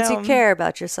 It But means now you I'm- care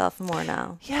about yourself more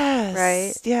now. Yes.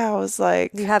 Right? Yeah, I was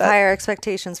like, You have that- higher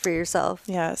expectations for yourself.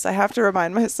 Yes, I have to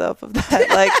remind myself of that.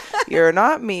 Like, you're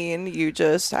not mean. You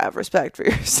just have respect for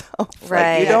yourself. Like,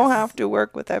 Right. you don't have to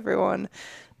work with everyone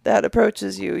that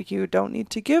approaches you. You don't need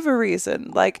to give a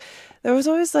reason. Like, there was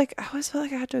always like, I always felt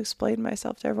like I had to explain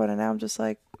myself to everyone. And now I'm just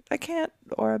like, I can't,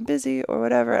 or I'm busy, or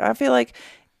whatever. And I feel like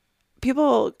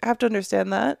people have to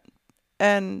understand that.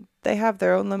 And they have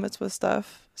their own limits with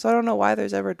stuff. So I don't know why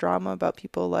there's ever drama about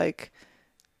people like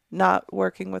not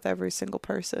working with every single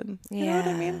person. You know what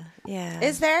I mean? Yeah.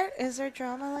 Is there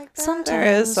drama like that? Sometimes. There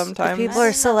is If sometimes. people I are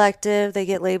don't know. selective, they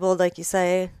get labeled, like you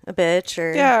say, a bitch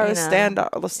or, Yeah, or you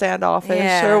know. standoffish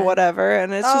Yeah. or whatever.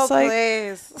 And it's just like,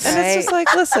 please. and it's just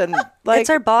like, listen, like, It's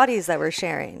our bodies that we're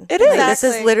sharing. It Like, is. this is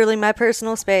Exactly. literally my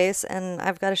personal space, and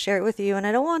I've got to share it with you, and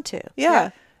I don't want to. yeah.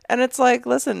 And it's like,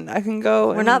 listen, I can go.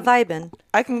 We're and not vibing.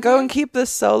 I can go and keep this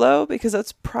solo because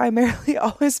that's primarily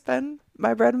always been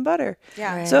my bread and butter.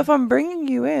 Yeah. Right. So if I'm bringing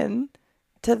you in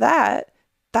to that,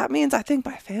 that means I think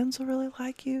my fans will really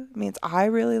like you. It means I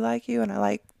really like you and I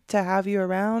like to have you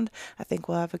around. I think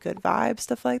we'll have a good vibe,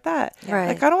 stuff like that. Right.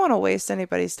 Like, I don't want to waste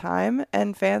anybody's time,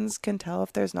 and fans can tell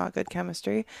if there's not good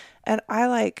chemistry. And I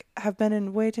like have been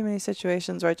in way too many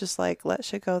situations where I just like let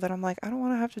shit go that I'm like, I don't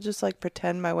want to have to just like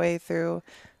pretend my way through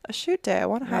a shoot day. I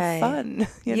want to have Right. fun.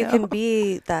 You know? can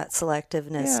be that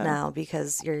selectiveness Yeah. now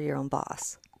because you're your own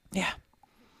boss, Yeah.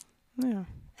 Yeah.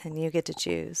 and you get to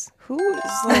choose. Who is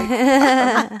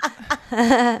like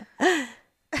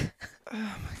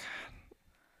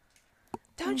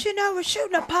Don't you know we're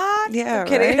shooting a pod? yeah, I'm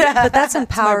kidding. right? But that's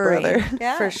empowering brother.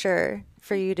 Yeah. for sure,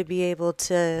 for you to be able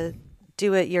to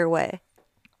do it your way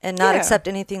and not Yeah. accept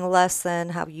anything less than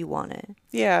how you want it.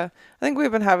 Yeah. I think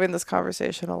we've been having this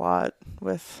conversation a lot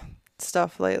with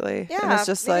stuff lately. Yeah, And it's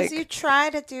just because like you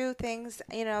try to do things,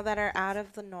 that are out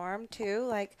of the norm too,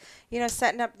 like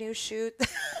setting up new shoots with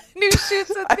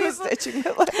I was people. stitching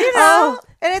it like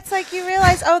And it's like you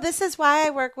realize, oh, this is why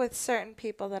I work with certain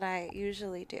people that I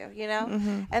usually do,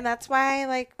 Mm-hmm. and that's why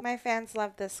like my fans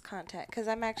love this content because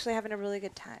I'm actually having a really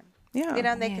good time, yeah.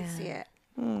 and they can Yeah. see it.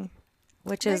 Mm.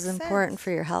 Which Makes is important sense.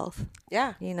 for your health,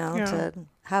 Yeah, Yeah. to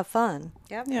have fun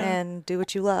yep, Yeah. and do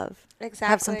what you love. exactly.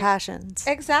 Have some passions.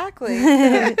 Exactly.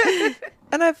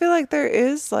 And I feel like there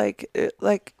is like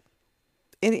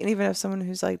and even if someone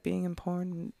who's like being in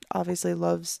porn obviously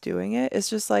loves doing it, it's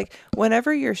just like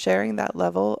whenever you're sharing that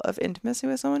level of intimacy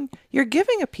with someone, you're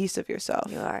giving a piece of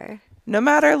yourself. You are. No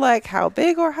matter like how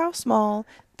big or how small,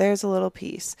 there's a little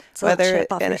piece. It's a little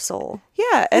chip off and your it- soul.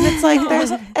 Yeah, and it's like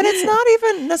there's and it's not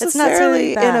even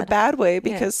necessarily in a bad. bad way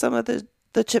because some of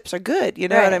the chips are good, you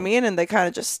know what I Right. mean? And they kind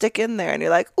of just stick in there and you're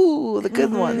like, ooh, the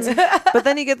good ones. But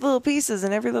then you get the little pieces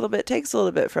and every little bit takes a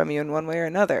little bit from you in one way or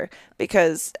another.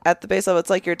 Because at the base level, it's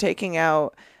like you're taking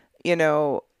out,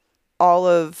 all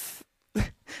of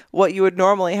what you would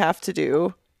normally have to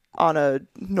do on a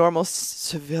normal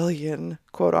civilian,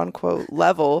 quote unquote,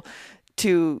 level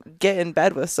to get in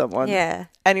bed with someone. Yeah.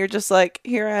 And you're just like,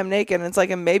 here I am naked. And it's like,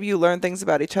 and maybe you learn things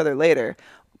about each other later.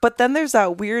 But then there's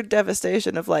that weird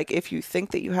devastation of like, if you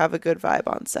think that you have a good vibe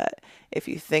on set, if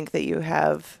you think that you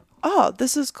have, oh,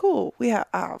 this is cool. We have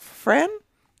a friend.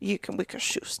 We can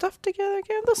shoot stuff together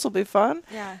again. This will be fun.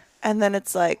 Yeah. And then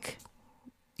it's like,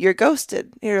 you're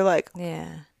ghosted. You're like, Yeah.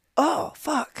 oh,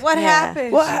 fuck. What Yeah.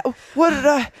 happened? What did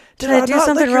I I do not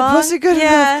something lick your wrong? pussy good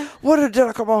Yeah. enough? What did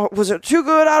I come on? Was it too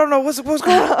good? I don't know. What's going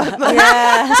on?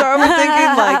 Yeah. So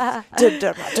I'm thinking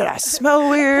like, did I smell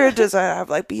weird? Does I have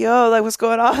like BO? Like what's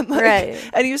going on? Like, Right.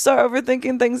 And you start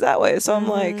overthinking things that way. So I'm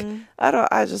like,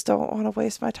 I just don't want to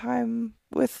waste my time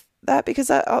with that because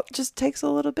that just takes a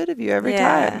little bit of you every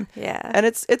time. Yeah. And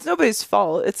it's nobody's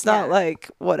fault. It's not Yeah.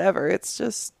 like whatever. It's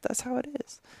just that's how it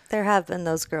is. There have been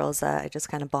those girls that I just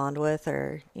kind of bond with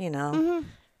or, Mm-hmm.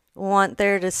 want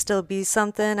there to still be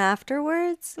something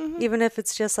afterwards, even if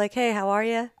it's just like, hey, how are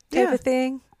you? Type Yeah. of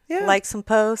thing. Yeah. Like some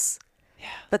posts. Yeah.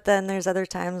 But then there's other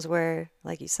times where,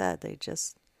 like you said,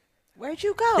 Where'd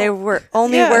you go? they were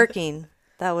only Yeah. working.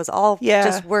 that was all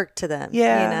just work to them.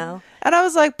 Yeah. You know? And I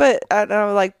was like, but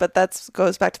that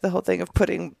goes back to the whole thing of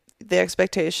putting the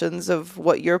expectations of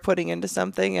what you're putting into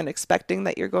something and expecting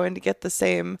that you're going to get the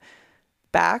same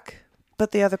back, but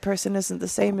the other person isn't the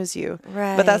same as you.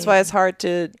 Right. But that's why it's hard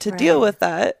to deal with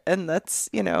that. And that's,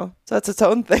 so that's its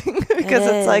own thing because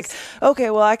it's like, okay,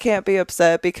 well, I can't be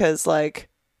upset because like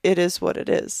it is what it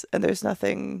is. And there's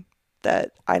nothing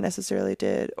that I necessarily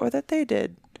did or that they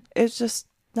did. It's just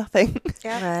nothing.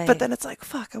 Yeah. Right. But then it's like,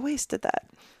 fuck, I wasted that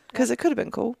because it could have been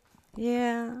cool.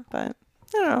 Yeah. But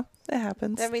I don't know. It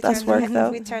happens. Then we That's work,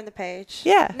 though. We turn the page.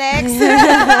 Yeah. Next.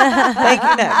 Thank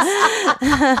you,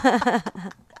 next.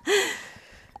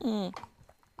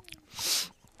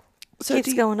 So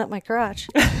Keeps going up my crotch.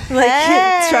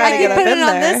 Hey, trying to get up put in it on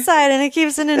there. this side and it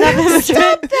keeps it up in between.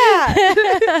 Stop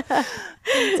that.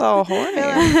 It's all horny.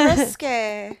 Feeling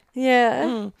frisky.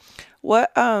 Yeah.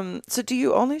 What? So do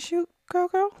you only shoot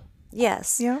girl?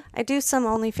 Yes. Yeah. I do some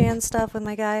OnlyFans stuff with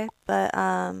my guy, but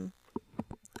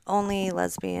only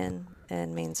lesbian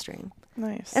and mainstream.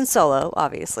 Nice. And solo,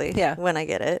 obviously. Yeah. When I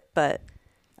get it. But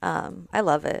I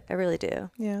love it. I really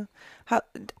do. Yeah. How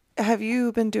have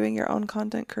you been doing your own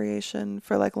content creation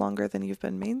for like longer than you've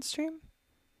been mainstream?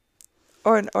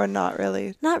 Or not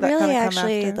really? Not That really, kinda come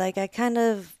actually. after? Like, I kind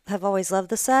of have always loved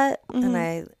the set, and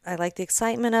I like the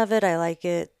excitement of it. I like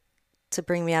it to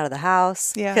bring me out of the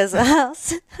house. Yeah. Because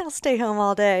I'll stay home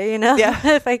all day, Yeah.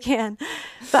 if I can.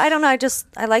 But I don't know.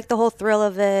 I like the whole thrill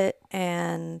of it,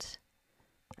 and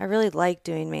I really like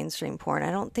doing mainstream porn.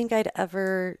 I don't think I'd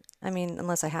ever,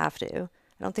 unless I have to,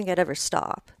 I don't think I'd ever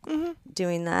stop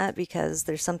doing that because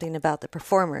there's something about the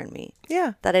performer in me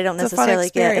Yeah. that I don't It's a fun necessarily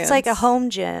get. It's like a experience. home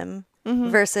gym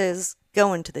versus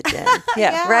going to the gym.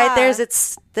 Yeah. Right? There's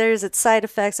its side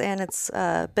effects and its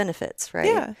benefits, right?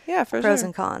 Yeah. Yeah, for Pros sure.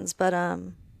 and cons. But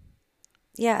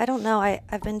yeah, I don't know.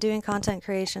 I've been doing content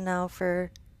creation now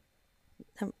for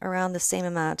around the same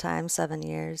amount of time, 7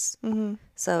 years.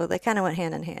 So they kind of went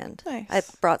hand in hand. Nice. I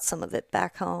brought some of it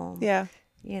back home. Yeah.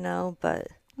 But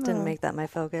didn't make that my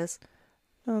focus.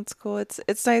 Oh, that's cool.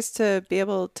 It's nice to be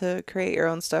able to create your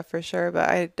own stuff for sure, but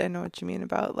I know what you mean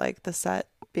about like the set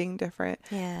being different.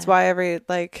 Yeah. It's why every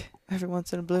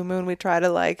once in a blue moon we try to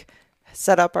like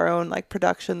set up our own like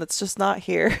production that's just not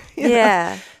here. you know?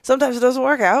 Yeah. Sometimes it doesn't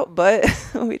work out, but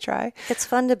we try. It's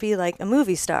fun to be like a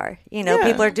movie star. Yeah.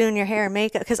 People are doing your hair and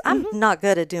makeup because I'm not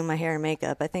good at doing my hair and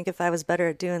makeup. I think if I was better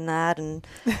at doing that, and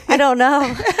I don't know,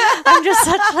 I'm just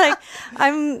such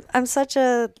I'm such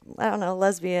a, I don't know,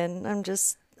 lesbian.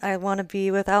 I want to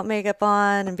be without makeup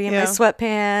on and be in my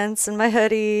sweatpants and my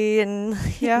hoodie and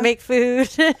make food.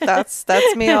 That's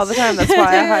me all the time. That's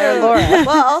why I hire Laura.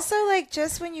 Well, also like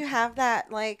just when you have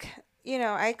that, like,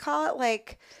 I call it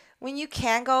like when you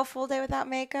can go a full day without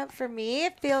makeup. For me,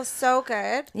 it feels so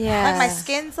good. Yeah. Like my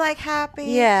skin's like happy.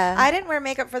 Yeah. I didn't wear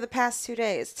makeup for the past 2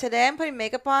 days. Today I'm putting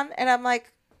makeup on and I'm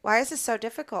like, why is this so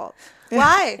difficult?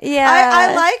 Why? Yeah.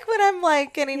 I like when I'm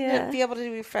like getting Yeah. to be able to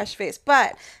do fresh face,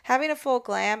 but having a full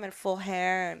glam and full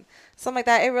hair and something like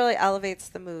that, it really elevates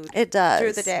the mood. It does.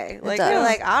 Through the day. It Like does. you're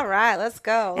like, all right, let's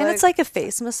go. And it's like a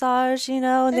face massage,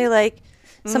 and they like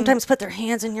sometimes put their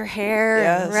hands in your hair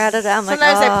and Yes. rat it out. I'm like,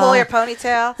 sometimes they pull "Oh, your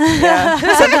ponytail. Yeah.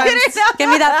 Sometimes, give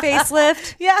me that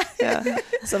facelift. Yeah. yeah.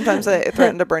 Sometimes I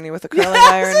threaten to burn you with a curling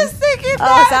I iron. was just thinking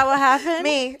Oh, is that what happened?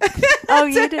 me. Oh,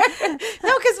 you did?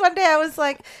 No, because one day I was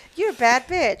like, you're a bad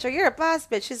bitch or you're a boss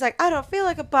bitch. She's like, I don't feel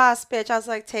like a boss bitch. I was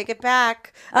like, take it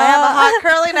back. I have a hot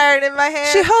curling iron in my hand.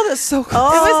 She held it so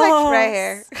close. It was Oh. like right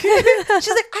here.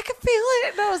 She's like, I can feel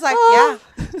it. And I was like, Oh.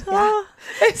 yeah.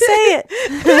 Say it.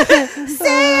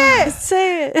 Say it.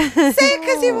 Say it. Say it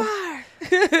because you are.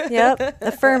 Yep.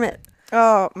 Affirm it.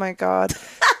 Oh my God.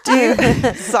 Do you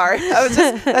sorry.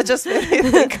 That just made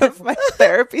me think of my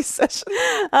therapy session.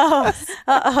 Oh.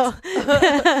 Uh-oh.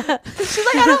 She's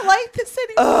like, I don't like this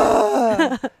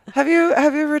anymore. Have you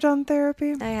ever done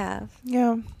therapy? I have.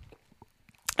 Yeah.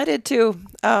 I did too.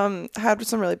 Had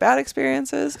some really bad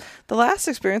experiences. The last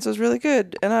experience was really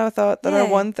good, and I thought that I Yay.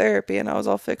 won therapy and I was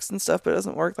all fixed and stuff, but it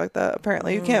doesn't work like that.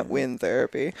 Apparently, you can't win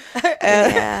therapy.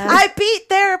 And Yeah. I beat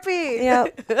therapy.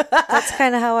 Yep. That's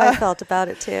kind of how I felt about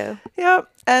it too. Yep.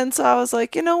 And so I was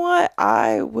like, you know what?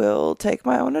 I will take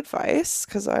my own advice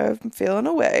because I'm feeling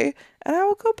away, and I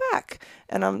will go back.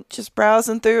 And I'm just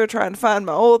browsing through trying to find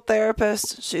my old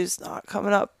therapist. She's not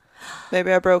coming up.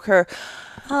 Maybe I broke her.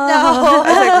 No.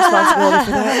 I take responsibility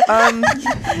for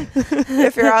that.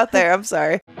 If you're out there, I'm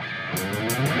sorry.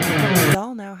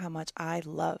 Y'all know how much I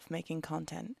love making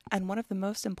content, and one of the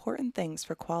most important things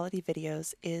for quality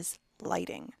videos is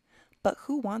lighting. But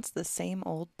who wants the same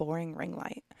old boring ring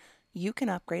light? You can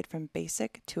upgrade from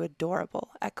basic to adorable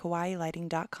at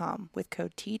kawaiilighting.com with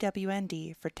code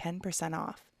TWND for 10%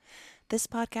 off. This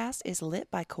podcast is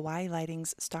lit by Kawaii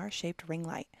Lighting's star-shaped ring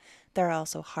light. There are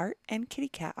also heart and kitty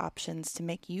cat options to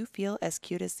make you feel as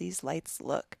cute as these lights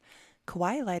look.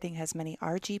 Kawaii Lighting has many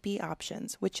RGB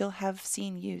options, which you'll have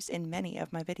seen used in many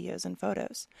of my videos and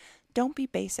photos. Don't be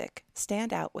basic.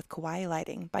 Stand out with Kawaii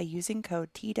Lighting by using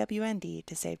code TWND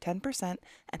to save 10%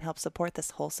 and help support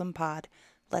this wholesome pod.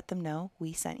 Let them know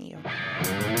we sent you. So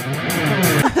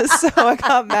I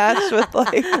got matched with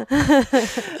like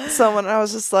someone. I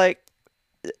was just like,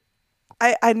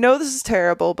 I know this is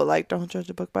terrible, but like, don't judge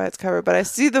a book by its cover. But I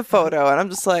see the photo and I'm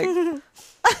just like,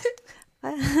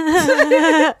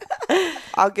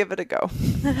 I'll give it a go.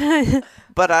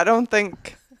 But I don't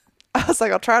think, I was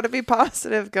like, I'll try to be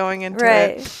positive going into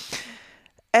it.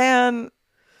 And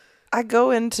I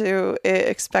go into it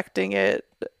expecting it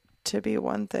to be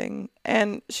one thing.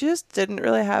 And she just didn't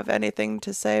really have anything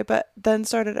to say, but then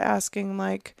started asking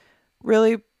like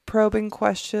really probing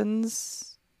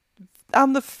questions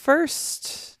on the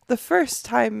first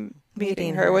time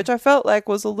meeting her, which I felt like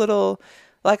was a little,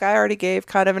 like I already gave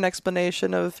kind of an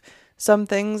explanation of some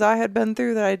things I had been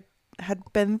through that I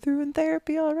had been through in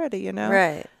therapy already, you know?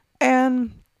 Right.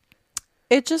 And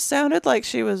it just sounded like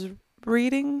she was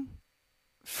reading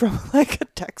from like a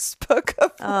textbook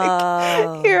of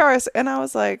like, here are, and I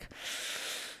was like,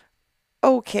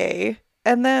 okay.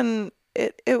 And then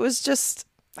it was just,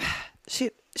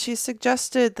 she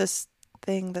suggested this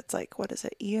thing that's like, what is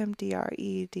it? EMDR,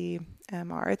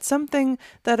 EDMR. It's something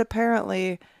that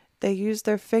apparently they use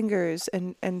their fingers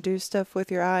and do stuff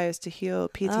with your eyes to heal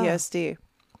PTSD.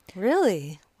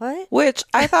 Really? What? Which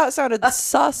I thought sounded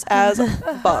sus as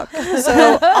fuck.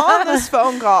 So on this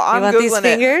phone call, I'm want Googling these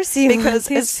fingers? it because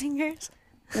these fingers?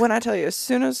 When I tell you, as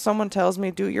soon as someone tells me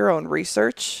do your own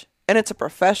research and it's a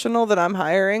professional that I'm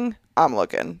hiring, I'm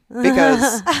looking,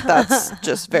 because that's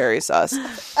just very sus.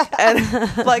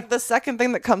 And like the second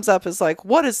thing that comes up is like,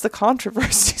 what is the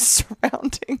controversy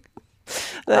surrounding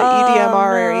the EDMR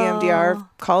or EMDR?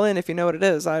 Call in if you know what it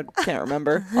is. I can't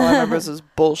remember. All I remember is this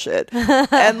bullshit.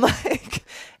 And like,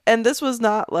 and this was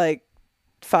not like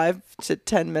 5 to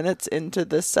 10 minutes into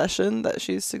this session that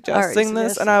she's suggesting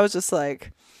this. And I was just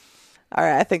like, all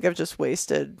right, I think I've just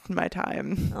wasted my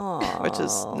time, which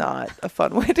is not a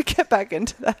fun way to get back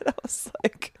into that. I was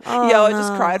like, I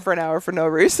just cried for an hour for no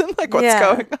reason. Like, what's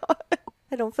going on?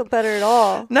 I don't feel better at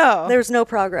all. No. There's no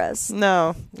progress.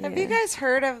 No. Have you guys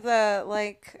heard of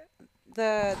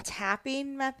the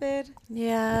tapping method?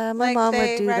 Yeah, my mom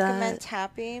would do they recommend that.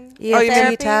 tapping. Oh, you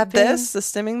mean tapping? the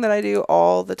stimming that I do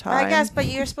all the time? I guess, but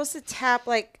you're supposed to tap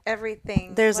like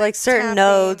everything. There's like certain tapping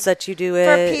nodes that you do it.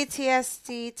 for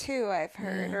PTSD too, I've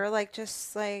heard, or like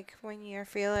just like when you're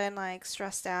feeling like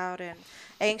stressed out and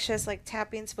anxious, like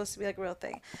tapping's supposed to be like a real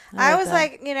thing. I was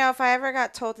like, if I ever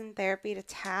got told in therapy to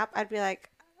tap, I'd be like,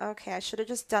 okay, I should have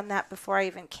just done that before I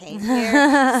even came here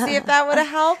to see if that would have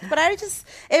helped. But it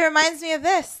reminds me of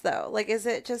this though. Like, is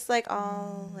it just like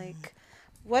all like,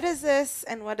 what is this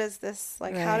and what is this?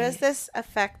 Like, how does this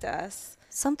affect us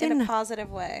in a positive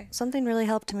way? Something really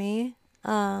helped me.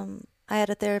 I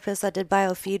had a therapist that did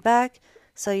biofeedback.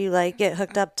 So you like get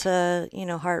hooked up to,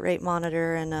 heart rate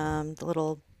monitor and the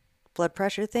little blood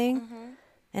pressure thing. Mm-hmm.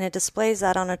 And it displays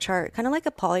that on a chart, kind of like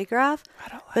a polygraph. I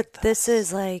don't like but this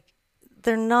is like,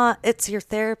 it's your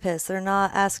therapist. They're not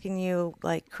asking you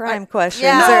like crime questions.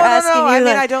 Yeah. They're asking you. I mean,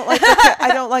 like,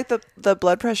 I don't like the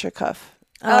blood pressure cuff.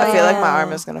 I feel like my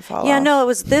arm is gonna fall off. Yeah, no, it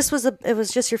was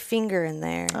just your finger in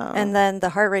there, and then the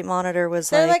heart rate monitor was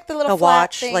They're like the little a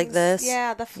watch things. like this.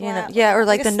 Yeah, the flat. Or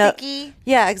like the sticky.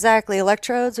 Yeah, exactly,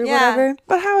 electrodes or whatever.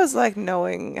 But how is like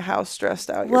knowing how stressed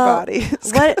out your body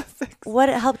is? What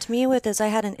it helped me with is I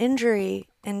had an injury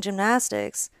in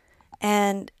gymnastics.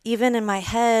 And even in my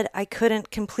head, I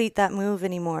couldn't complete that move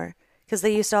anymore because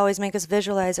they used to always make us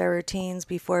visualize our routines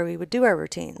before we would do our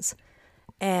routines.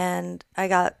 And I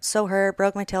got so hurt,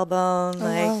 broke my tailbone.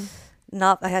 I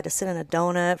had to sit in a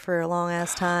donut for a long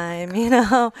ass time,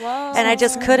 Whoa. And I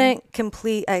just couldn't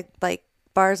complete.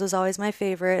 Bars was always my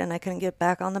favorite, and I couldn't get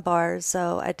back on the bars.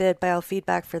 So I did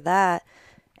biofeedback for that.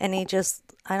 And I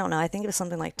don't know, I think it was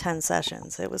something like 10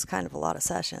 sessions. It was kind of a lot of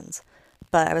sessions.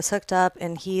 But I was hooked up,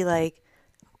 and he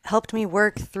helped me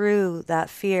work through that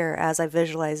fear as I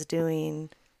visualized doing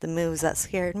the moves that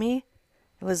scared me.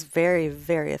 It was very,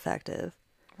 very effective.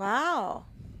 Wow.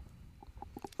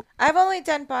 I've only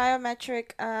done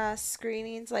biometric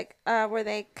screenings, where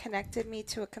they connected me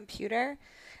to a computer,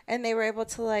 and they were able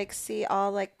to see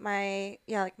all my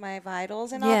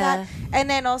vitals and all that, and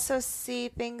then also see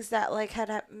things that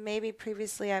had maybe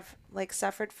previously I've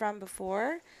suffered from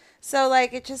before. So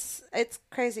like it's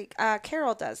crazy.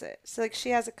 Carol does it. So like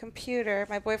she has a computer,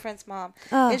 my boyfriend's mom,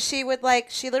 and she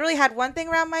literally had one thing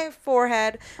around my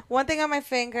forehead, one thing on my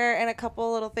finger, and a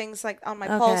couple little things like on my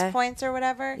pulse points or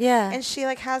whatever. Yeah. And she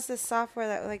like has this software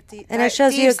that like and it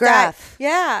shows you a graph.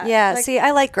 Yeah. Yeah. Like, see,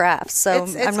 I like graphs, so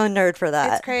it's I'm a nerd for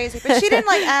that. It's crazy. But she didn't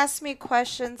like ask me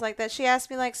questions like that. She asked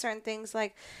me like certain things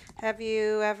like, have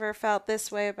you ever felt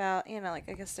this way about, like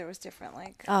I guess there was different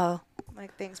like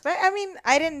like things. But I mean,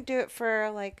 I didn't do it for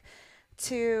like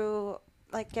to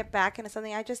like get back into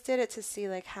something. I just did it to see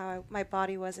like how my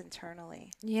body was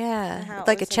internally. Yeah.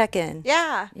 Like a check-in.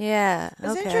 Yeah. Yeah. It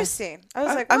was interesting. I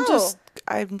was like,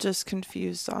 I'm just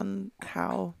confused on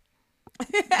how.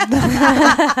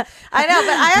 I know,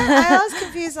 but I was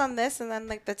confused on this, and then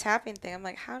like the tapping thing. I'm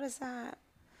like, how does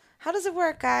it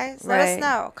work, guys? Let us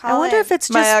know. I wonder if it's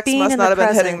just my ex being must in not the have been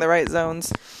present. hitting the right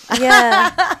zones.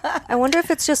 Yeah. I wonder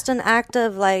if it's just an act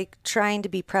of like trying to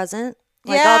be present.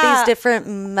 Like all these different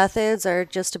methods are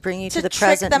just to bring you to the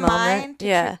present moment.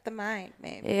 Trick the mind,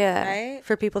 maybe. Yeah. Right?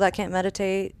 For people that can't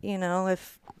meditate,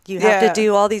 if you have to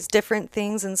do all these different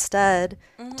things instead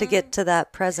to get to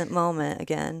that present moment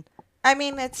again. I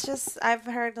mean, it's just, I've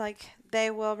heard like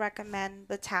they will recommend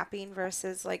the tapping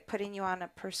versus like putting you on a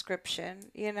prescription,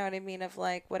 you know what I mean, of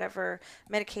like whatever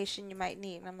medication you might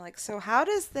need. And I'm like, so how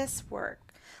does this work?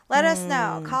 Let us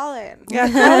know. Call in.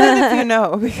 Yeah, call in if you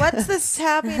know. What's this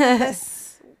tapping and this?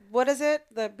 What is it?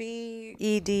 The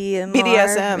EDMR.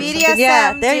 BDSM.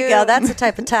 Yeah, there you go. That's the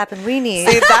type of tapping we need.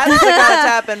 See, that's the kind of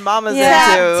tapping Mama's into.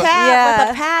 Tap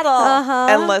with a paddle.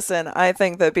 And listen, I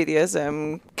think that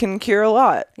BDSM can cure a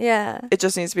lot. Yeah. It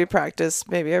just needs to be practiced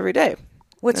maybe every day.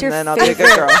 Then I'll be a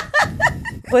good girl.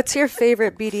 What's your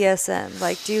favorite BDSM?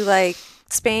 Like, do you like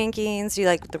spankings? Do you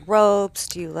like the ropes?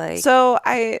 Do you like... So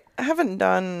I haven't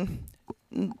done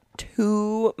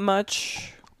too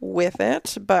much with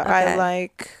it, but I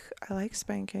like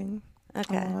spanking a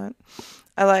lot.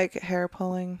 I like hair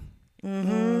pulling.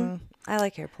 I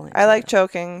like hair pulling. I like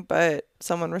choking, but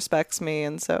someone respects me,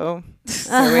 and so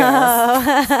there we are.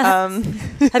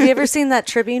 Have you ever seen that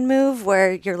tribbing move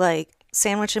where you're like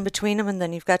sandwiched in between them and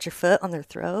then you've got your foot on their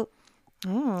throat?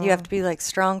 You have to be like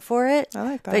strong for it. I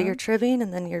like that. But you're tribbing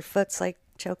and then your foot's like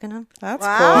choking them. That's cool.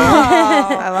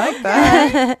 I like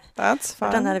that. That's fun.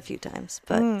 I've done that a few times,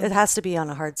 but it has to be on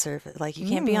a hard surface. Like you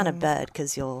can't be on a bed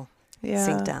because you'll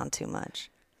sink down too much.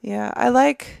 Yeah, I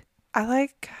like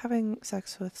having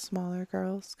sex with smaller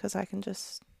girls because I can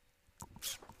just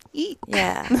eat.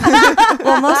 Yeah.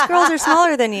 Well, most girls are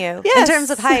smaller than you in terms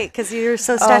of height because you're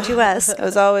so statuesque. It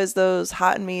was always those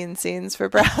hot and mean scenes for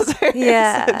browsers.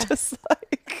 Yeah. Just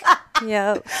like.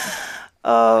 Yep.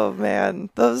 Oh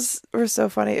man, those were so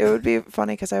funny. It would be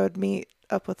funny because I would meet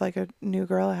up with like a new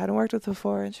girl I hadn't worked with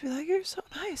before, and she'd be like, "You're so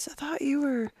nice. I thought you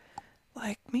were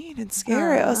like mean and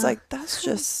scary." I was like, "That's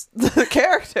just the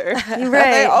character." Right. And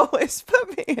they always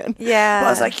put me in. Yeah. I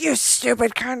was like, "You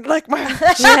stupid cunt!" Like my.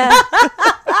 Yeah.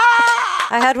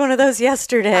 I had one of those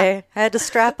yesterday. I had to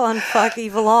strap on fuck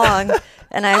Eva Long,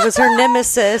 and I was her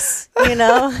nemesis, and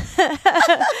I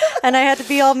had to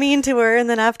be all mean to her. And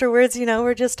then afterwards,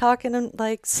 we're just talking and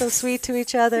like so sweet to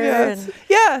each other, and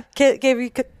gave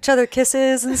each other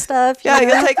kisses and stuff. Yeah,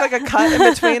 you'll take like a cut in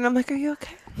between. I'm like, "Are you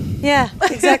okay?" Yeah,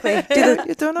 exactly.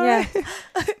 You doing all right?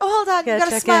 Hold on, you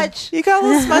got a smudge. You got a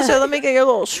little smudge. Let me get your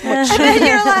little smudge. And then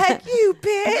you're like, "You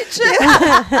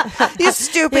bitch. You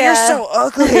stupid. You're so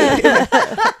ugly.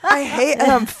 I hate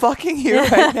and I'm fucking you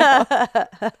right now.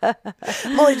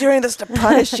 I'm only doing this to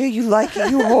punish you. You like it,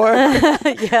 you whore."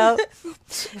 Yep.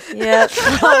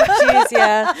 Oh, jeez,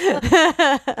 yeah.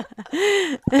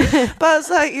 Buzz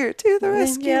Lightyear to the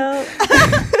rescue. Yep.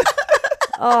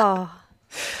 Oh.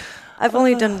 I've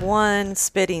only done one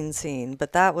spitting scene,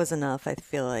 but that was enough, I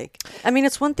feel like. I mean,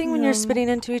 it's one thing when you're spitting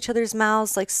into each other's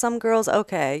mouths. Like, some girls,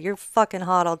 okay, you're fucking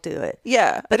hot, I'll do it.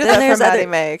 Yeah, But I did then that there's for Maddie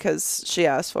other- May because she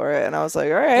asked for it, and I was like,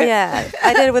 all right. Yeah,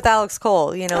 I did it with Alex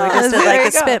Cole. We just did there like you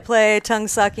the go. spit play, tongue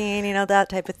sucking, that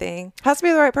type of thing. Has to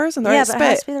be the right person, the Yeah, right but spit. it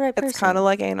has to be the right It's person. kind of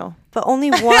like anal. But only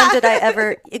one did I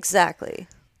ever... Exactly.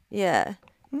 Yeah.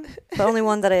 But only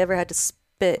one that I ever had to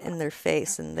spit in their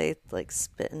face, and they, like,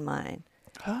 spit in mine.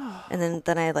 And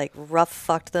then I like rough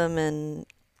fucked them in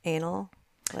anal,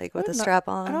 like with a strap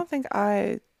on. I don't think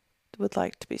I would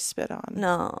like to be spit on.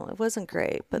 No, it wasn't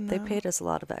great, but they paid us a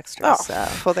lot of extra. Oh, So.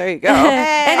 well, there you go.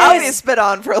 And I'll it be was- spit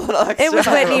on for a little extra. It was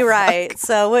Whitney Wright.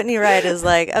 So Whitney Wright is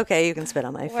like, okay, you can spit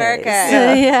on my Work face.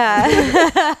 it.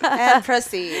 Yeah. And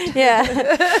proceed. Yeah.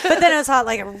 But then it was hot,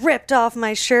 like it ripped off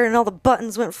my shirt and all the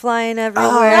buttons went flying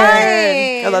everywhere.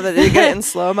 nice. I love that. Did you get it in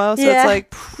slow mo? So Yeah. it's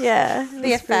like, Yeah.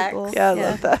 The effects. yeah, I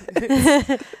love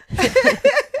that.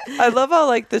 I love how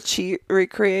like the cheat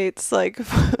recreates like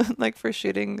like for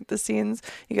shooting the scenes.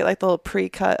 You get like the little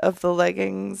pre-cut of the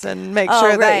leggings and make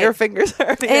sure that your fingers are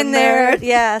already in there.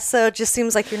 Yeah, so it just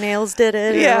seems like your nails did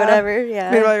it or whatever.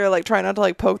 Yeah. Meanwhile, you're like trying not to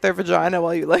like poke their vagina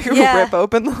while you like rip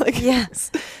open the leggings.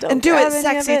 Yes. And do it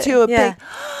sexy too. A big.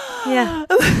 Yeah.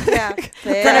 Yeah.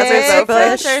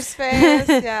 There's face.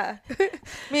 Yeah.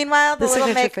 Meanwhile, the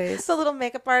little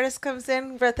makeup artist comes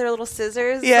in with their little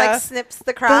scissors, like snips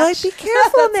the crotch. They're like, be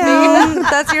careful now.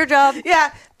 That's your job.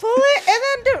 Yeah. Pull it and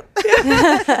then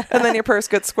do. And then your purse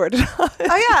gets squirted on.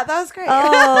 Oh yeah, that was great.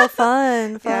 Oh,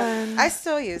 fun. Yeah. I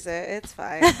still use it. It's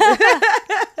fine.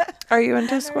 Are you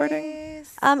into squirting?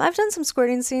 I've done some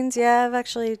squirting scenes. Yeah, I've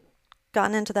actually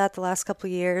gotten into that the last couple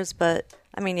of years, but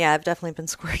I mean, yeah, I've definitely been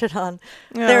squirted on.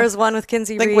 Yeah. There was one with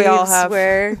Kinsey Reeves we all have.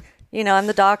 where, I'm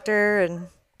the doctor and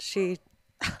she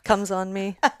comes on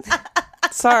me.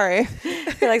 Sorry.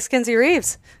 He likes Kinsey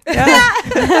Reeves. Yeah.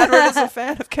 Edward is a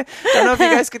fan of don't know if you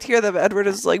guys could hear that, but Edward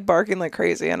is like barking like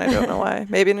crazy and I don't know why.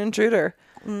 Maybe an intruder.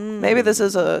 Maybe this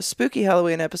is a spooky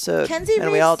Halloween episode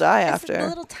and we all die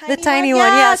after. The tiny one.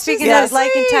 Yeah, speaking of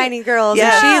liking tiny girls,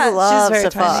 and she loves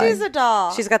to fuck. She's a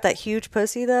doll. She's got that huge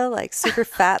pussy though, like super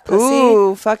fat pussy.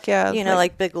 Ooh, fuck yeah.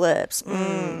 Like big lips.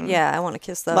 Yeah, I want to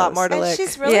kiss those. A lot more to lick. And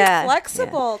she's really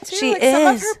flexible too. She like is.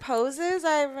 Some of her poses,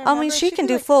 I remember. I mean, she can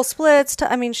do full splits.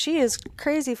 She is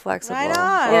crazy flexible. Right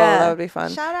on. Yeah, that would be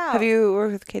fun. Shout out. Have you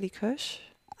worked with Katie Cush?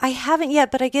 I haven't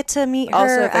yet, but I get to meet her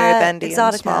also very at bendy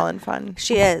Exotica. And small and fun.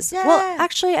 She is. Yeah. Well,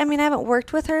 actually, I haven't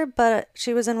worked with her, but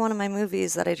she was in one of my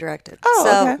movies that I directed. Oh,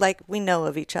 so, okay. we know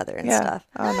of each other and stuff.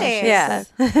 Oh, nice. Yeah.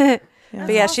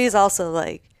 But yeah, she's also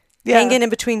hanging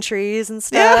in between trees and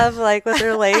stuff, with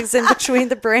her legs in between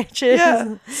the branches.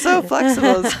 Yeah, so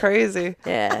flexible. It's crazy.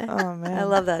 Yeah. Oh, man. I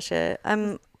love that shit.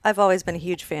 I've always been a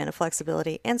huge fan of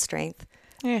flexibility and strength.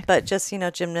 Yeah. But just,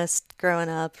 gymnast growing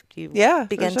up, you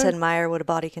begin to admire what a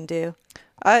body can do.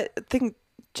 I think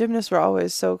gymnasts were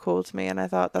always so cool to me, and I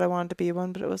thought that I wanted to be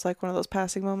one, but it was like one of those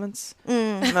passing moments.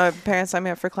 My parents signed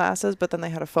me up for classes, but then they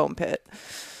had a foam pit.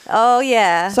 Oh,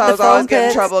 yeah. So I was always getting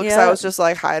in trouble because I was just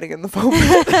hiding in the foam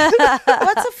pit.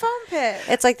 What's a foam pit?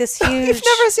 It's like this huge... You've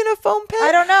never seen a foam pit?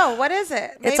 I don't know. What is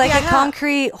it? It's like a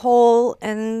concrete hole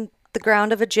in the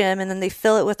ground of a gym, and then they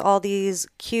fill it with all these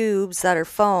cubes that are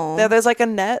foam. Yeah, there's a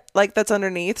net that's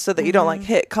underneath so that you don't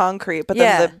hit concrete, but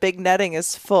then the big netting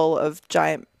is full of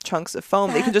giant chunks of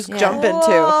foam that you can just jump into.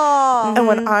 And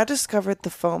when I discovered the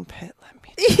foam pit,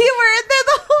 you were in there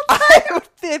the whole time.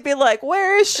 They'd be like,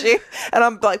 "Where is she?" And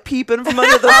I'm peeping from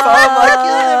under the foam,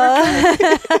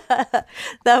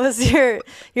 that was your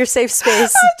safe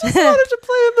space. I just wanted to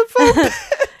play in the foam pit.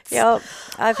 Yep,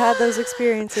 I've had those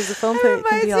experiences. The foam pit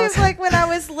can be awesome. Like when I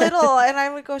was little and I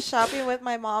would go shopping with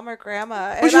my mom or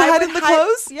grandma. Would you hide in the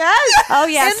clothes? Yes. Oh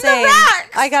yeah, in same. the racks.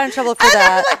 I got in trouble for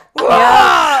that.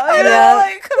 Wow. I'd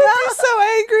be so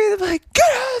angry. They'd be like,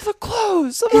 "Get out of the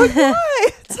clothes." I'm like, "Why?"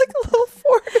 It's like a little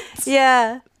fort.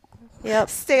 Yeah. Yep.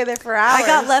 Stay there for hours. I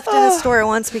got left in a store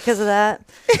once because of that.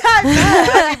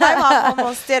 My mom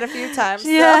almost did a few times.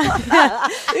 Yeah.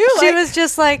 She was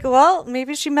just like, well,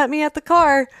 maybe she met me at the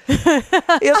car. You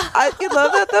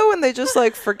love that though when they just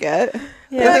forget.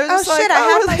 Yeah. They're like, oh shit, I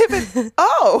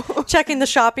have checking the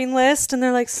shopping list, and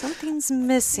they're like, something's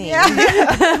missing. Yeah.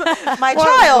 My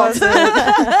child.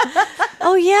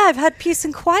 Oh yeah, I've had peace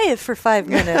and quiet for 5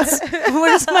 minutes.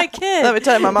 Where's my kid? Let me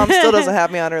tell you, my mom still doesn't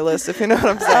have me on her list, if you know what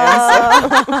I'm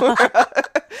saying.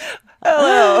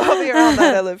 Hello, I'll be around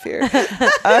that. I live here.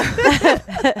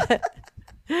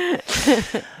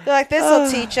 They're like, this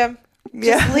will teach him.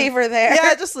 Just leave her there.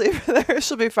 Yeah, just leave her there.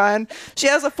 She'll be fine. She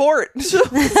has a fort. I'm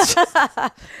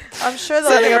sure they'll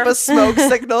setting up a smoke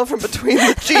signal from between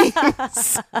the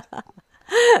jeans.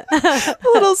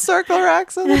 Little circle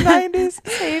racks in the 90s.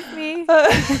 Save me.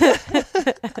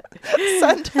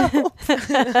 Sundown.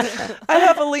 I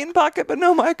have a lean pocket, but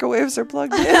no microwaves are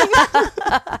plugged in.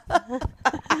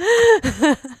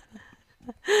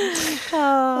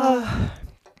 Oh.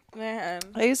 Man.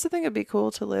 I used to think it'd be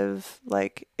cool to live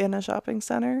in a shopping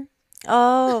center.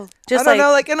 Oh, just I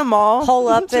don't know, in a mall. Hole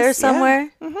up there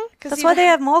somewhere. Yeah. Mm-hmm. That's why they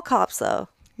have mall cops, though.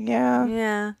 Yeah.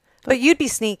 Yeah. But you'd be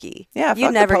sneaky. Yeah,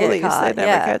 you'd never the police. get caught. They'd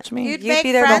never catch me. You'd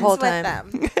be there the whole time.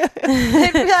 With them.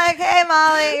 They'd be like, "Hey,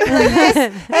 Molly, you'd be like,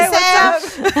 hey, Sam,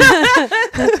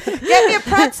 get me a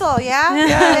pretzel,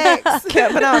 yeah? Thanks.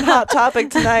 Camping out on Hot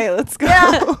Topic tonight. Let's go."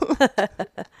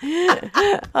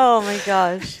 Oh my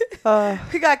gosh.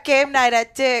 We got game night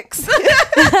at Dick's.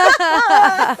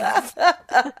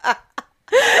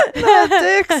 Not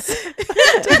Dick's.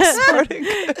 Dick's Sporting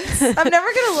Goods. I'm never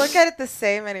gonna look at it the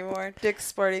same anymore. Dick's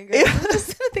Sporting Goods. I'm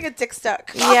just gonna think of Dick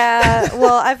Stuck. Yeah,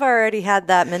 well, I've already had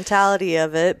that mentality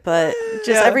of it, but just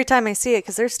Yeah. every time I see it,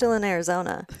 because they're still in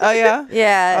Arizona. Oh yeah.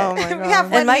 Yeah. Oh my We have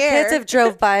god. one And my here. kids have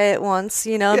drove by it once,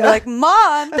 you know, and Yeah. they're like,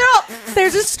 Mom,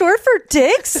 there's a store for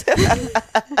dicks? I'm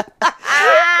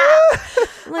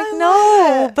like,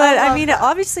 no. But I mean, it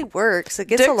obviously works. It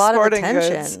gets a Dick's lot of Sporting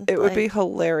attention. Goods, it would be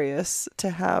hilarious to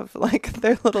have like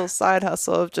their little side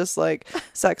hustle of just like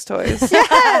sex toys.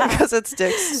 Because it's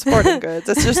Dick's Sporting Goods.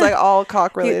 It's just like all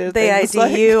cock related They things. ID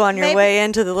like, you on your maybe- way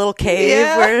into the little cave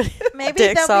Yeah. where Maybe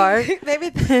dicks they'll are. be, maybe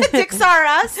dicks are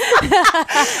us.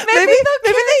 Maybe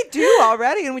they do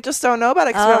already and we just don't know about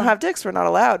it because we don't have dicks. We're not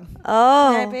allowed.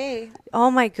 Oh, Maybe.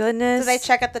 oh my goodness. Do they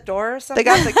check at the door or something? They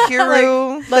got the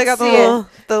Kiru. they got the see little, it.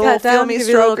 the Pat little down, feel me give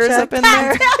you a little strokers check. up in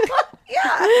there.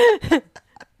 yeah.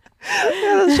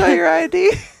 Yeah, they'll show your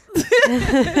ID.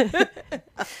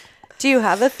 Do you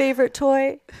have a favorite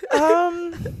toy?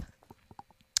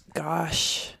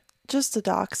 Gosh, just a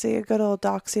doxy, a good old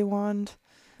doxy wand.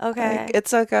 Okay. Like,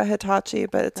 it's like a Hitachi,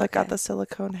 but it's like got Okay. the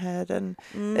silicone head and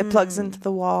it plugs into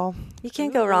the wall. You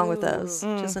can't go wrong with those.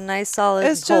 Just a nice solid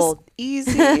It's hold. just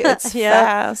easy. It's Yeah.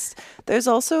 fast. There's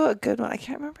also a good one. I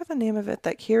can't remember the name of it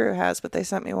that Kiru has, but they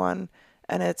sent me one,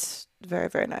 and it's very,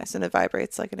 very nice. And it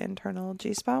vibrates like an internal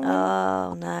G-spot one.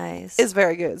 Oh, nice. It's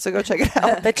very good. So go check it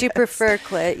out. But you prefer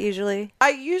clit usually? I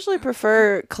usually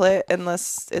prefer clit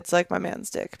unless it's like my man's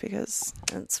dick because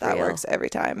That's that real. works every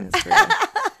time. That's real.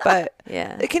 But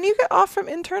Yeah. can you get off from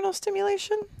internal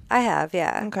stimulation? I have,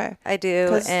 yeah. Okay. I do.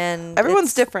 'Cause And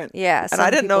everyone's it's- different. Yeah. And I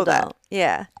some didn't know people that. don't.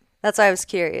 Yeah. That's why I was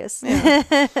curious.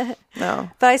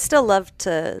 No. But I still love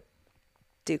to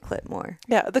do clit more.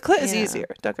 Yeah, the clit is Yeah. easier.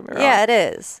 Don't get me wrong. Yeah, it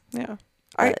is. Yeah.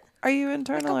 But- Are you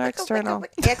internal or external?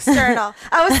 External.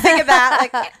 I was thinking that.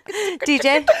 Like,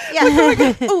 DJ?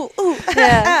 yeah. Ooh, ooh.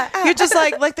 Yeah. You're just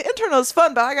like the internal is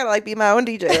fun, but I gotta like be my own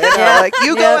DJ. Right now. Yeah. Like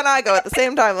you go Yep. and I go at the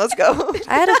same time. Let's go.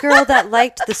 I had a girl that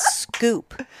liked the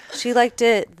scoop. She liked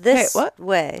it this what?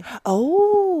 way.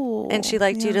 Oh. And she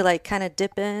liked you to like kind of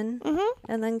dip in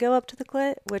and then go up to the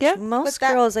clit, which Yeah. most But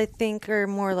that- girls I think are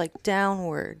more like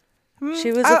downward.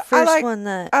 She was I- the first I like- one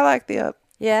that, I like the up.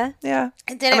 yeah. Yeah.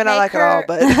 And did I mean, it I make like her, it all,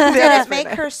 but did yeah, it make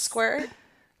her squirt?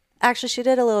 Actually, she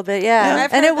did a little bit, yeah.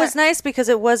 I've And heard it was that- nice because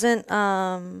it wasn't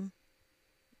a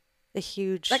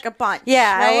huge, Like a bunch.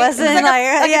 yeah, right? it wasn't was like,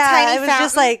 a yeah, tiny it was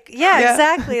just fountain. like, yeah, Yeah.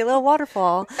 exactly, a little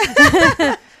waterfall.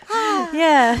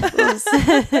 Yeah.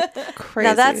 crazy.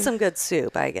 Now that's some good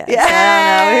soup, I guess.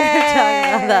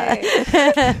 Yeah. I don't know. We were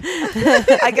talking about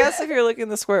that. I guess if you're looking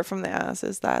the squirt from the ass,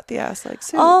 is that the ass like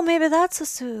soup? Oh, maybe that's a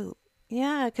soup.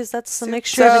 Yeah, because that's a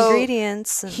mixture So, of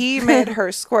ingredients. And He made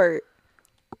her squirt.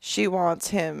 She wants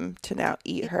him to now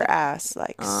eat her ass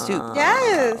like soup.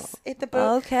 Yes. Eat the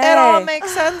boot. okay. It all makes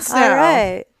sense now. All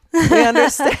right. We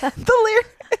understand the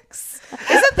lyrics.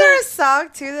 Isn't there a song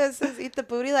too that says "Eat the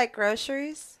booty like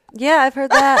groceries"? Yeah, I've heard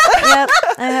that. Yep,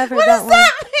 I have heard that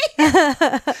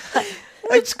one.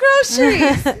 Which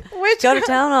groceries? Which? Go to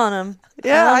town on them.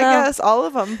 Yeah, I I don't know. guess all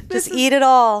of them. Just eat it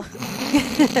all.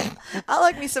 I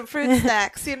like me some fruit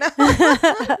snacks. You know.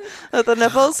 With the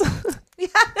nipples.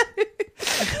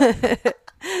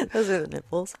 Those are the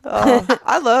nipples. Oh,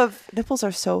 I love nipples.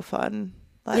 Are so fun.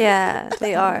 Like, Yeah,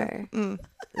 they are.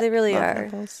 They really love are.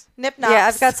 nipples. Nip nops. Yeah,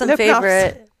 I've got some Nip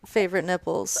nops. favorite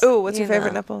nipples. Ooh, what's you your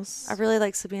favorite know. nipples? I really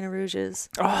like Sabina Rouge's.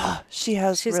 Oh, she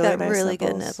has She's really got nice really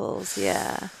nipples. good nipples.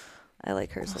 Yeah, I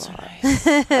like hers a lot.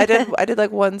 I did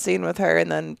like one scene with her,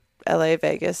 and then LA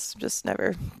Vegas just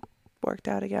never worked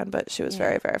out again. But she was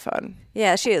very, very fun.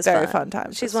 Yeah, she is Very fun. fun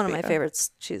times She's with one of my Sabina. favorites.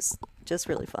 She's just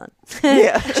really fun.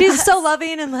 Yeah. She's so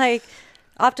loving and like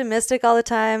optimistic all the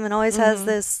time, and always Mm-hmm. has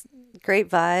this great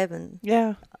vibe, and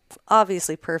Yeah.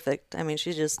 obviously perfect. I mean,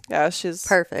 she's just Yeah, she's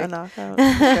Perfect. a knockout.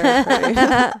 She's very pretty.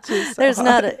 She's so there's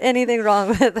hot. not anything wrong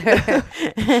with her.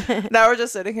 Now we're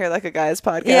just sitting here like a guy's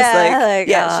podcast. Yeah, like, like,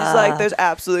 she's like, there's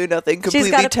absolutely nothing. She's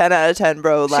Completely got a- 10 out of 10,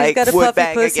 bro. She's Like, got a would puffy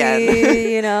bang pussy, again.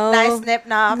 you know. Nice nip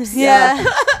nops. Yeah.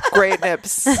 Great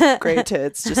nips, great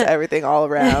tits, just everything all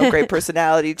around. Great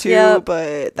personality too, Yep.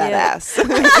 but that Yep. ass.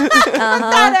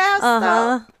 That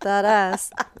ass That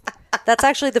ass. That's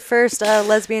actually the first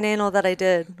lesbian anal that I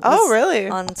did. Oh, was really?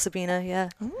 On Sabina, yeah.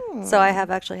 So I have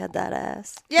actually had that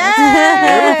ass. Oh,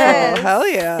 Yes. hell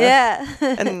yeah. Yeah.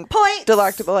 And Point.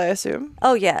 delectable, I assume.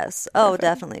 Oh, yes. Oh,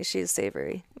 definitely. She's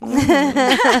savory.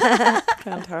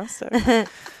 Fantastic.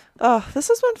 Oh, this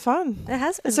has been fun. It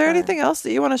has been Is there fun. anything else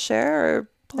that you want to share or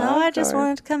plug? No, I just or-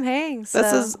 wanted to come hang. So.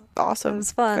 This is awesome. It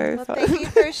was fun. Very Well, fun. thank you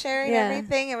for sharing Yeah.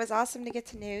 everything. It was awesome to get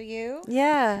to know you.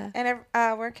 Yeah. And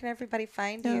where can everybody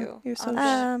find Yeah, you you're so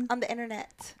on the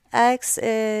internet? X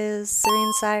is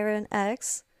Serene Siren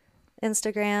X.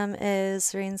 Instagram is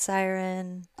Serene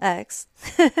Siren X.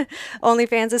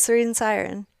 OnlyFans is Serene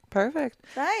Siren. Perfect.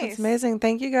 Nice. That's amazing.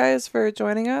 Thank you guys for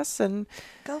joining us, and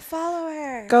Go follow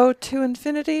her. go to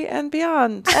infinity and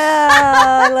beyond. Oh,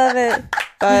 I love it.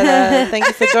 But thank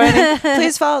you for joining.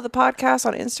 Please follow the podcast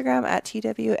on Instagram at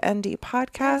TWND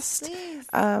Podcast. Please.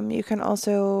 You can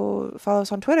also follow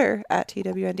us on Twitter at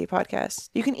TWND Podcast.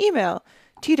 You can email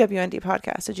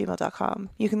twndpodcast@gmail.com.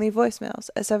 You can leave voicemails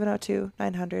at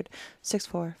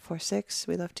 702-900-6446.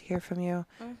 We love to hear from you.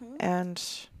 And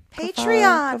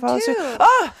Patreon, go follow us too.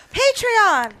 Oh!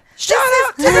 Patreon. Shout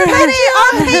out To everybody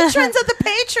on patrons of the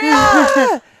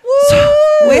Patreon.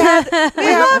 We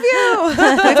love you. We've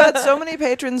had so many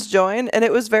patrons join, and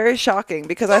it was very shocking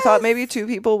because I thought maybe 2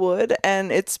 people would,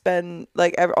 and it's been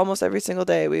like almost every single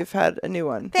day we've had a new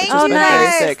one. Thank which has you been very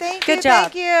guys. sick. Thank Good you. job.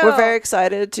 Thank you. We're very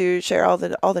excited to share all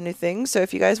the new things. So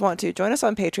if you guys want to join us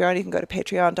on Patreon, you can go to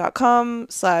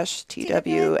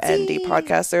patreon.com/TWND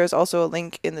podcast. There is also a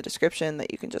link in the description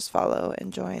that you can just follow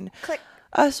and join Click.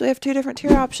 us. We have 2 different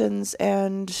tier options,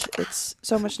 and it's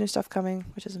so much new stuff coming,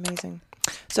 which is amazing.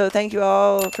 So thank you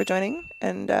all for joining,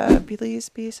 and please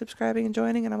be subscribing and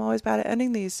joining. And I'm always bad at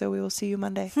ending these, so we will see you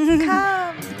Monday.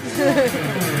 Come.